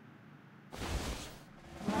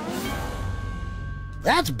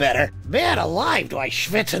 That's better. Man alive, do I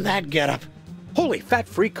schwitz in that getup. Holy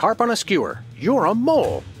fat-free carp on a skewer. You're a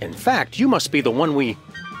mole. In fact, you must be the one we...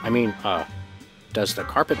 does the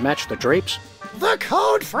carpet match the drapes? The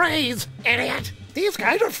code phrase, idiot! These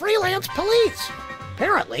guys are freelance police.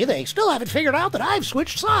 Apparently, they still haven't figured out that I've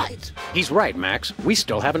switched sides. He's right, Max. We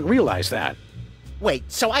still haven't realized that.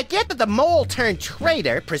 Wait, so I get that the mole turned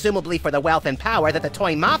traitor, presumably for the wealth and power that the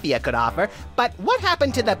toy mafia could offer, but what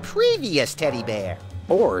happened to the previous teddy bear?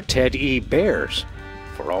 Or Ted E. Bears.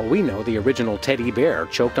 For all we know, the original Teddy Bear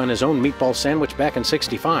choked on his own meatball sandwich back in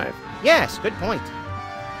 '65. Yes, good point.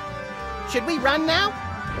 Should we run now?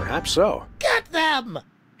 Perhaps so. Get them!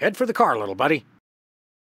 Head for the car, little buddy.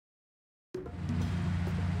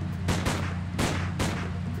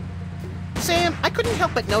 Sam, I couldn't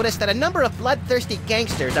help but notice that a number of bloodthirsty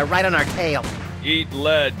gangsters are right on our tail. Eat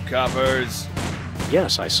lead, coppers.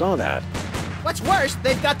 Yes, I saw that. What's worse,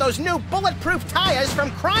 they've got those new bulletproof tires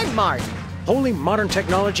from Crime Mart. Holy modern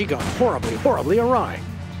technology gone horribly, horribly awry.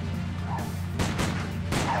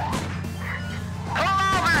 Pull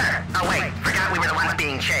over! Oh wait, forgot we were the ones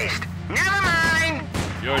being chased. Never mind!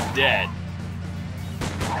 You're dead.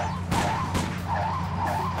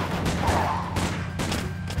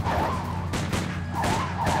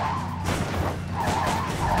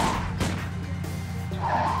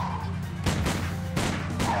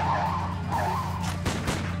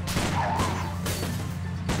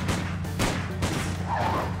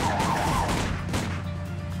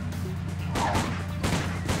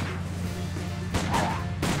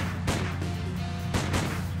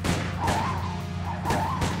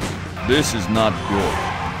 This is not good.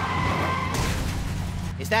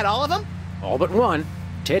 Is that all of them? All but one.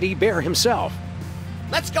 Teddy Bear himself.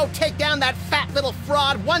 Let's go take down that fat little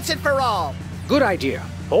fraud once and for all. Good idea.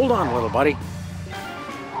 Hold on, little buddy.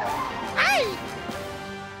 Hey!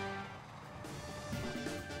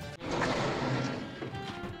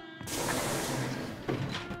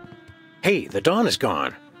 Hey, the dawn is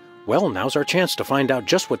gone. Well, now's our chance to find out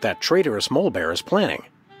just what that traitorous mole bear is planning.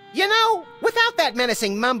 You know, without that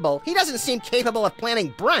menacing mumble, he doesn't seem capable of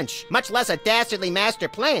planning brunch, much less a dastardly master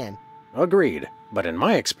plan. Agreed. But in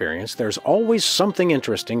my experience, there's always something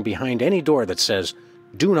interesting behind any door that says,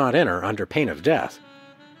 "Do not enter under pain of death."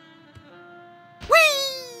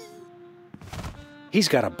 He's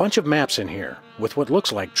got a bunch of maps in here, with what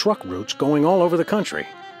looks like truck routes going all over the country.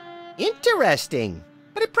 Interesting.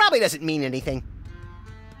 But it probably doesn't mean anything.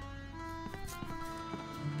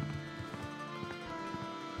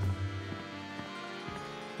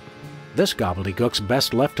 This gobbledygook's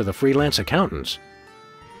best left to the freelance accountants.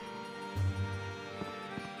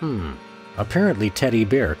 Apparently Teddy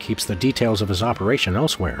Bear keeps the details of his operation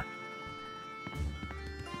elsewhere.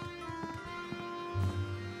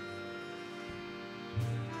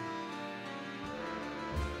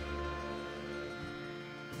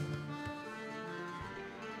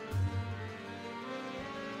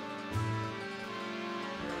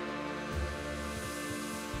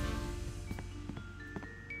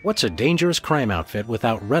 What's a dangerous crime outfit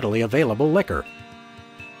without readily available liquor?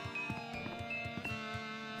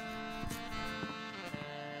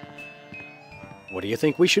 What do you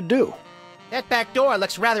think we should do? That back door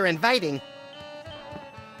looks rather inviting.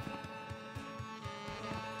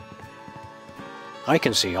 I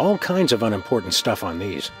can see all kinds of unimportant stuff on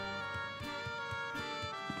these.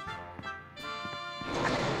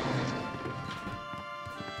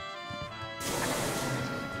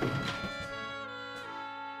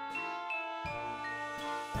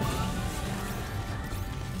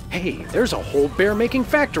 Hey, there's a whole bear-making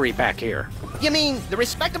factory back here. You mean the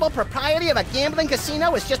respectable propriety of a gambling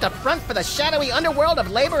casino is just a front for the shadowy underworld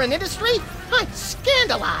of labor and industry? I'm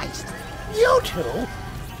scandalized. You two?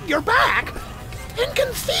 You're back?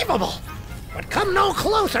 Inconceivable. But come no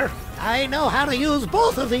closer. I know how to use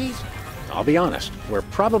both of these. I'll be honest, we're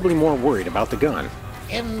probably more worried about the gun.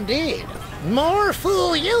 Indeed. More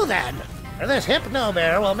fool you then. For this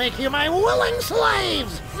hypno-bear will make you my willing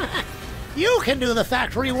slaves. You can do the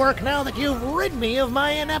factory work now that you've rid me of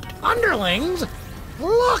my inept underlings.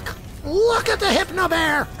 Look! Look at the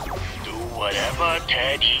hypno-bear! Do whatever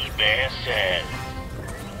Teddy Bear says.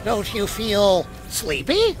 Don't you feel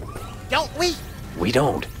sleepy? Don't we? We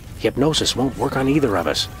don't. Hypnosis won't work on either of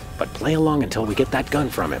us. But play along until we get that gun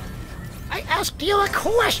from him. I asked you a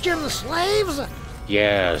question, slaves!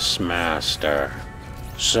 Yes, master.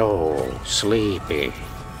 So sleepy.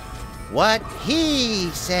 What he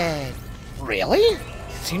said. Really? It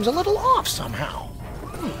seems a little off somehow.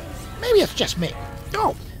 Maybe it's just me.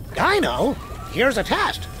 Oh, I know. Here's a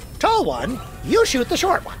test. Tall one, you shoot the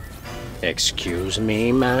short one. Excuse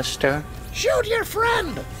me, master? Shoot your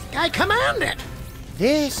friend. I command it.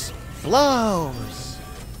 This blows.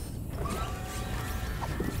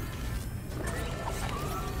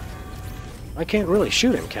 I can't really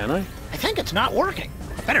shoot him, can I? I think it's not working.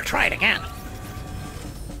 Better try it again.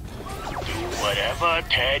 Whatever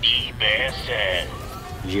Teddy Bear says.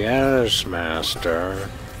 Yes, master.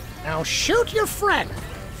 Now shoot your friend.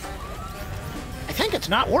 I think it's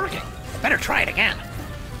not working. Better try it again.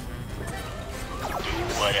 Do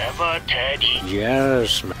whatever Teddy.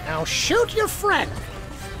 Yes, Now shoot your friend.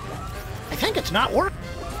 I think it's not working.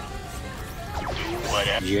 Do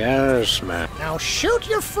whatever. Yes, Now shoot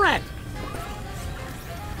your friend.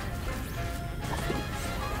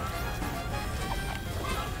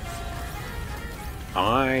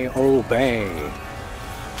 I obey.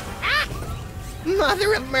 Ah!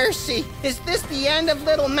 Mother of mercy! Is this the end of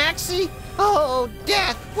little Maxie? Oh,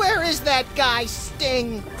 death! Where is that guy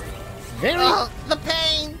Sting? Oh, the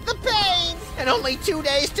pain! The pain! And only 2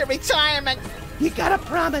 days to retirement! You gotta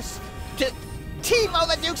promise to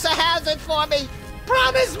TiVo the Dukes of Hazzard for me!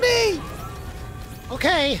 Promise me!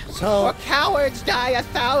 Okay, so... For cowards die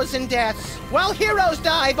 1,000 deaths, while heroes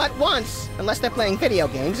die but once. Unless they're playing video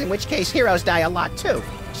games, in which case heroes die a lot too.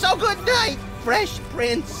 So good night, Fresh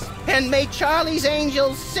Prince, and may Charlie's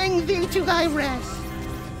angels sing thee to thy rest.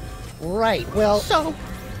 Right, well... So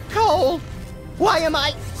cold. Why am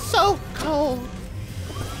I so cold?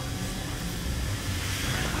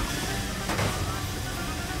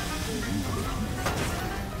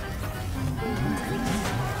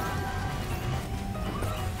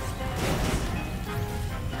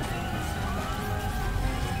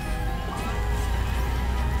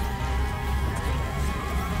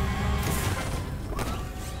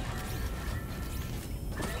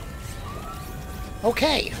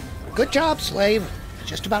 Okay, good job, slave.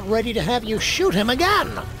 Just about ready to have you shoot him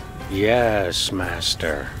again. Yes,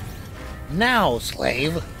 master. Now,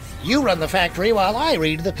 slave, you run the factory while I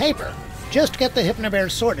read the paper. Just get the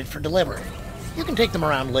hypnobears sorted for delivery. You can take them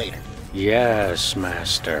around later. Yes,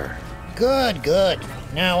 master. Good, good.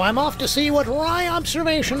 Now I'm off to see what wry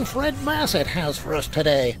observation Fred Bassett has for us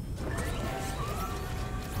today.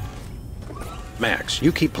 Max,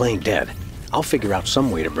 you keep playing dead. I'll figure out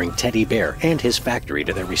some way to bring Teddy Bear and his factory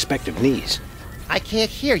to their respective knees. I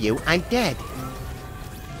can't hear you. I'm dead.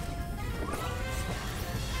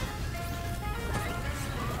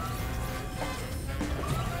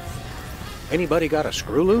 Anybody got a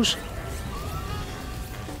screw loose?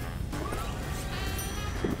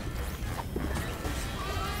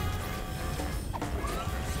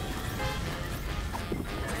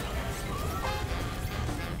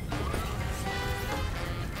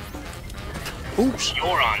 Oops.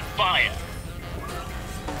 You're on fire.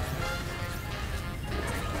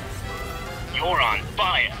 You're on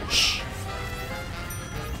fire. Shh.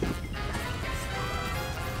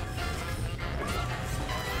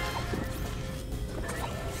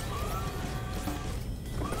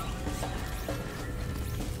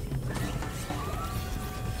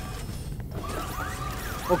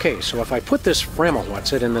 Okay, so if I put this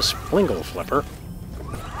Frammelwhatsit in this Flingle flipper...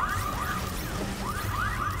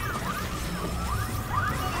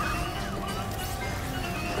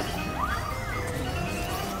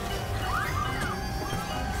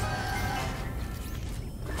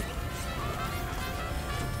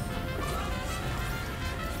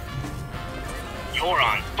 You're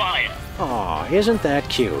on fire. Aw, isn't that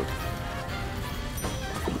cute?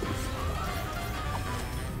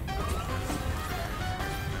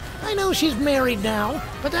 I know she's married now,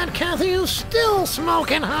 but that Kathy is still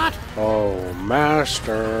smoking hot. Oh,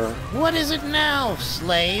 Master. What is it now,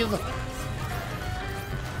 slave?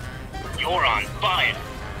 You're on fire.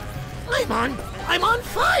 I'm on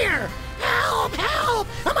fire! Help, help!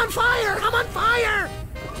 I'm on fire! I'm on fire!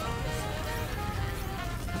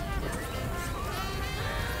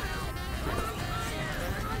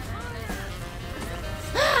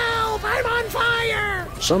 Help! I'm on fire!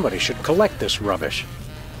 Somebody should collect this rubbish.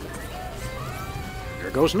 Here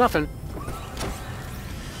goes nothing.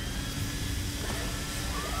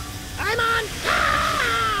 I'm on...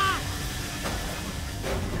 Ah!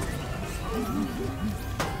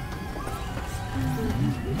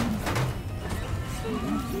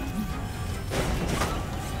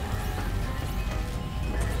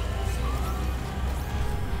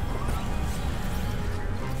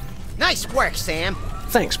 Nice work, Sam.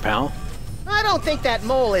 Thanks, pal. I don't think that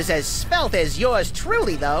mole is as svelte as yours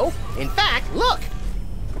truly, though. In fact, look.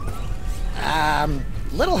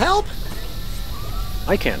 Little help?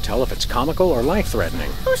 I can't tell if it's comical or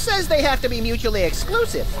life-threatening. Who says they have to be mutually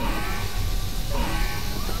exclusive?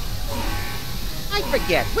 I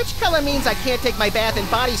forget. Which color means I can't take my bath and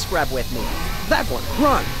body scrub with me? That one,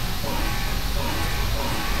 run!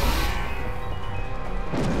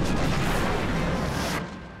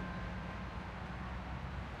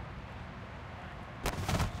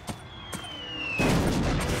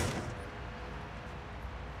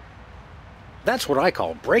 That's what I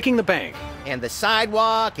call breaking the bank. And the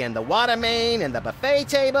sidewalk, and the water main, and the buffet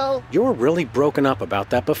table. You're really broken up about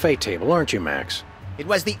that buffet table, aren't you, Max? It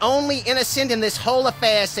was the only innocent in this whole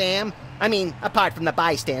affair, Sam. I mean, apart from the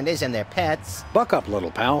bystanders and their pets. Buck up, little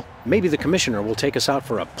pal. Maybe the commissioner will take us out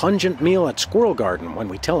for a pungent meal at Squirrel Garden when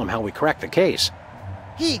we tell him how we cracked the case.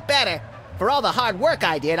 He better. For all the hard work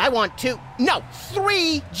I did, I want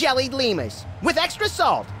 3 jellied lemurs. With extra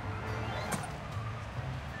salt.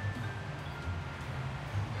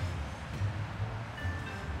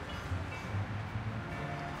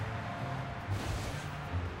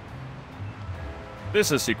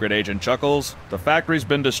 This is Secret Agent Chuckles. The factory's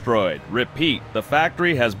been destroyed. Repeat, the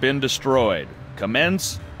factory has been destroyed.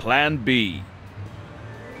 Commence Plan B.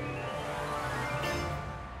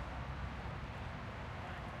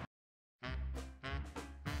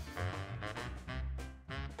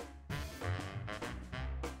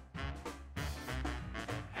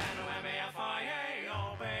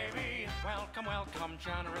 Welcome, welcome,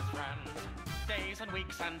 generous friends. Days and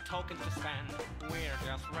weeks and tokens to spend. We're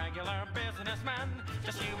just regular businessmen,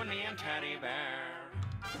 just you and me and Teddy Bear.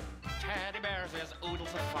 Teddy Bears is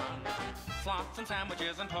oodles of fun, slots and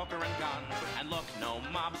sandwiches and poker and guns. And look, no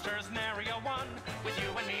mobsters, nary a one, with you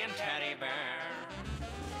and me and Teddy Bear.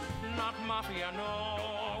 Not mafia,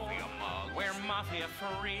 no. Mafia mug. We're mafia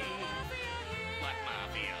free. Black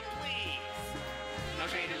mafia, please. No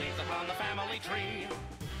shady leaves upon the family tree.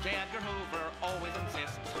 J. Edgar Hoover always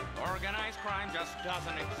insists organized crime just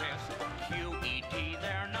doesn't exist. QED,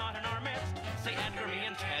 they're not in our midst. Say Edgar, me,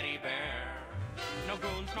 and Teddy Bear. No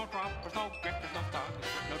goons, no droppers, no grifters, no thugs.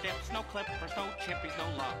 No dips, no clippers, no chippies, no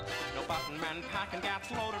lugs. No button men packing gats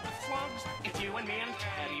loaded with slugs. It's you and me and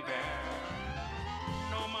Teddy Bear.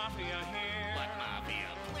 No mafia here. Black mafia,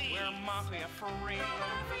 please. We're mafia free.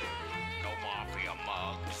 No mafia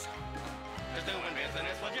mugs. Just doing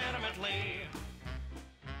business legitimately.